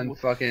 Law and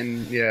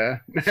fucking yeah.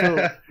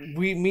 So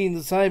me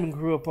and Simon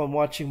grew up on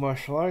watching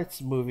martial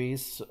arts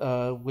movies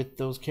with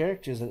those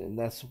characters, and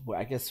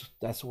I guess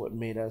that's what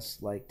made us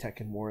like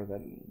Tekken more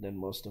than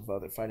most of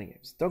other fighting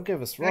games. Don't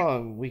get us Heck,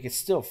 wrong, we could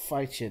still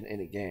fight you in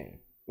any game.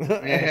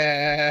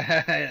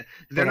 yeah.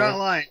 They're But not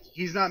lying.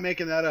 He's not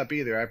making that up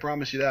either. I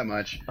promise you that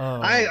much.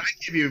 I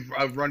give you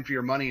a run for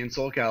your money in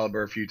Soul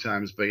Calibur a few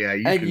times, but yeah,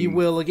 and you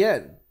will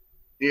again.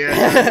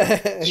 Yeah.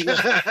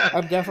 Yeah,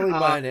 I'm definitely Uh,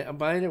 buying it. I'm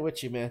buying it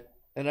with you, man.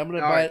 And I'm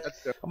gonna all buy right, it. that's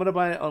good. I'm gonna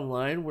buy it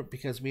online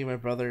because me and my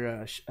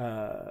brother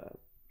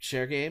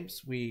share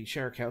games. We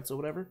share accounts or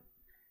whatever.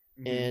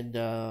 Mhm. And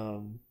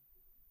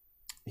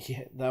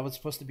yeah, that was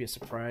supposed to be a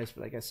surprise,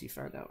 but I guess he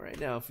found out right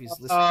now. If he's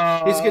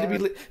listening,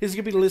 he's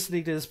gonna be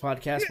listening to this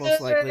podcast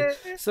most likely.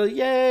 So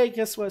yay!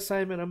 Guess what,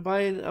 Simon? I'm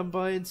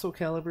buying Soul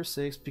Calibur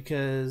 6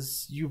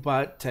 because you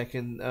bought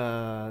Tekken.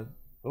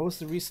 What was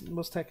the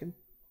most Tekken?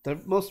 The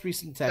most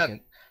recent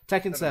Tekken.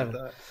 Tekken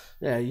 7.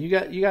 Yeah,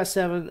 you got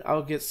 7.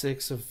 I'll get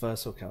 6 of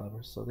Soul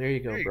Calibur. So there you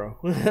go, bro.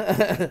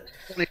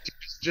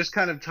 Just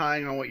kind of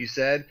tying on what you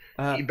said.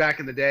 Back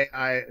in the day,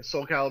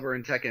 Soul Calibur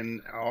and Tekken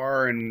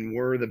are and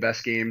were the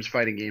best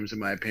fighting games in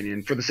my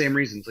opinion, for the same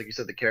reasons. Like you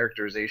said, the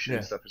characterization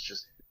and stuff is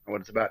just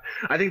what it's about.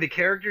 I think the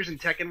characters in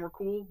Tekken were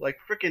cool. Like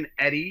freaking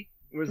Eddie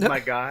was my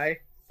guy.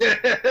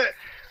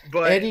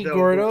 But Eddie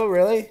Gordo,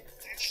 really?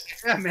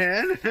 yeah,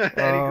 man. Eddie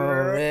Oh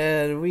Guerrero.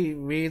 man,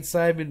 me and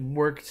Simon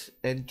worked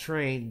and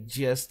trained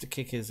just to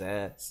kick his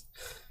ass.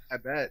 I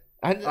bet.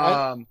 I,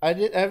 I, Um,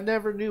 I've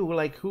never knew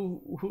like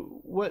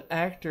what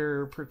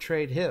actor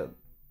portrayed him.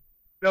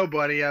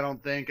 Nobody, I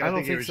don't think. I I don't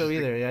think it think was so just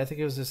either. Yeah, I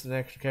think it was just an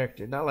extra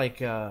character, not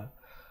like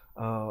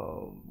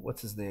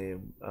what's his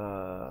name?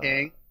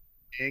 King,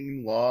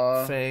 King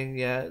Law. Fang.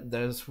 Yeah,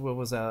 there's what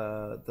was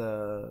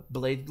the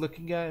blade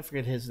looking guy. I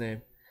forget his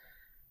name.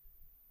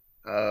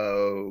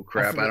 Oh I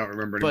crap, I forget, don't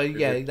remember anymore but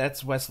either. yeah,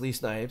 that's Wesley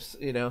Snipes.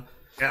 You know,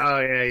 Oh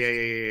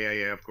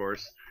yeah, of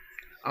course.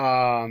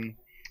 Um,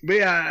 but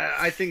yeah,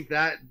 I think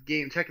that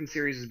game Tekken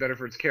series is better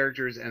for its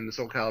characters and the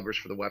Soul Calibers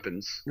for the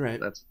weapons. right?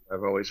 That's what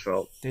I've always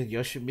felt Dude,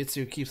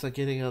 Yoshimitsu keeps on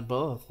getting on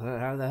both.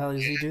 How the hell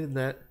is he doing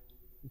that?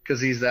 because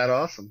he's that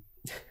awesome.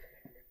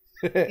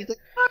 He's like,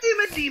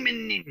 I am a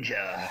demon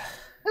ninja.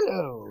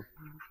 Hello.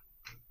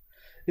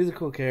 He's a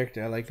cool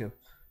character. I like him.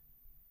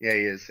 Yeah,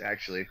 he is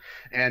actually.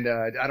 And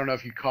I don't know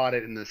if you caught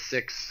it in the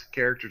 6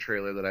 character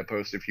trailer that I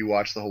posted. If you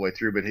watched the whole way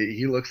through, but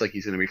he looks like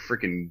he's gonna be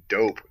freaking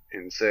dope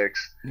in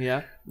 6.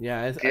 Yeah,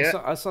 yeah. Yeah,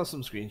 I saw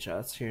some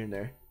screenshots here and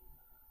there.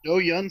 no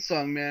Yun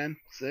Sung, man.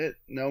 That's it.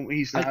 No,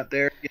 he's I not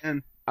there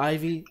again.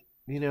 Ivy.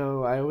 You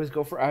know, I always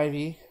go for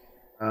Ivy.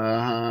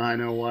 I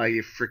know why,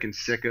 you freaking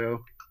sicko.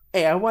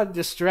 Hey, I want to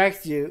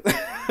distract you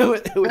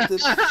with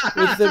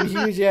them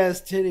huge ass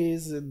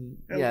titties, and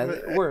yeah,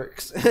 it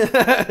works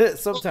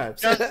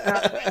sometimes.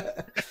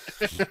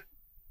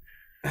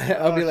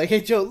 I'll be like,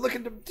 "Hey, Joe, look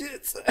at them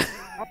tits,"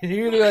 and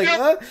you're gonna be like,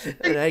 "Huh?"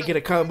 And I get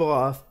a combo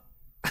off.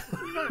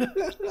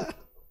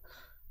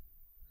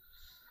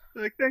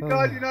 Like, thank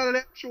God you're not an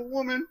actual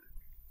woman.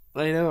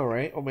 I know,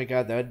 right? Oh my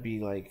god, that would be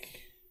like,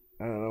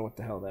 I don't know what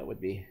the hell that would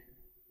be.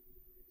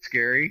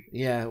 Scary.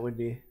 Yeah, it would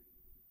be.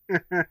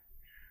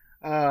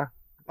 Uh,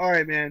 all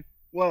right, man.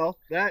 Well,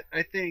 that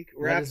I think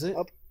That is wraps it.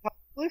 up the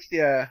list.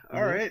 Yeah. All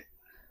Mm-hmm. right.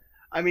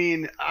 I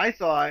mean, I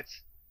thought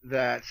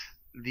that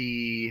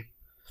the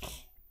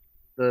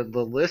the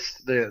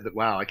list the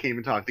wow, I can't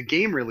even talk. The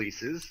game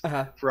releases Uh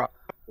huh. for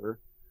October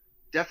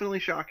definitely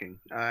shocking.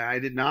 I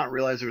did not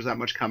realize there was that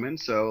much coming.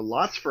 So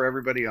lots for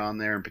everybody on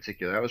there in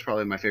particular. That was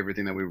probably my favorite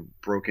thing that we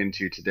broke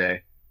into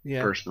today,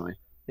 Yeah. personally.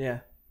 Yeah.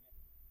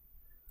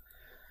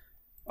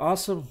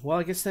 Awesome. Well,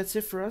 I guess that's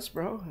it for us,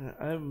 bro.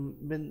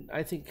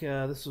 I think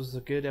this was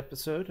a good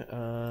episode.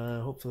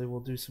 Hopefully,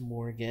 we'll do some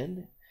more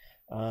again,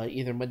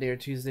 either Monday or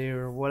Tuesday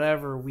or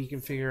whatever we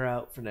can figure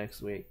out for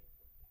next week.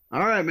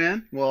 All right,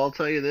 man. Well, I'll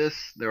tell you this: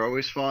 they're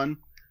always fun.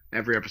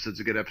 Every episode's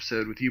a good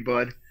episode with you,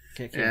 bud.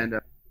 Kick yeah. And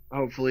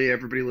hopefully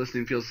everybody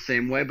listening feels the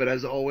same way. But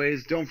as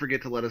always, don't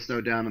forget to let us know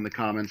down in the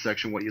comments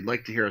section what you'd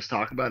like to hear us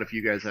talk about. If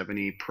you guys have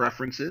any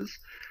preferences,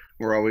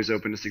 we're always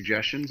open to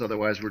suggestions.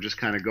 Otherwise, we're just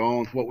kind of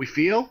going with what we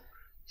feel.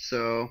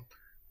 So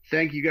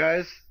thank you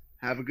guys.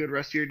 Have a good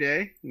rest of your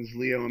day. This is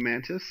Leo and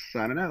Mantis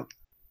signing out.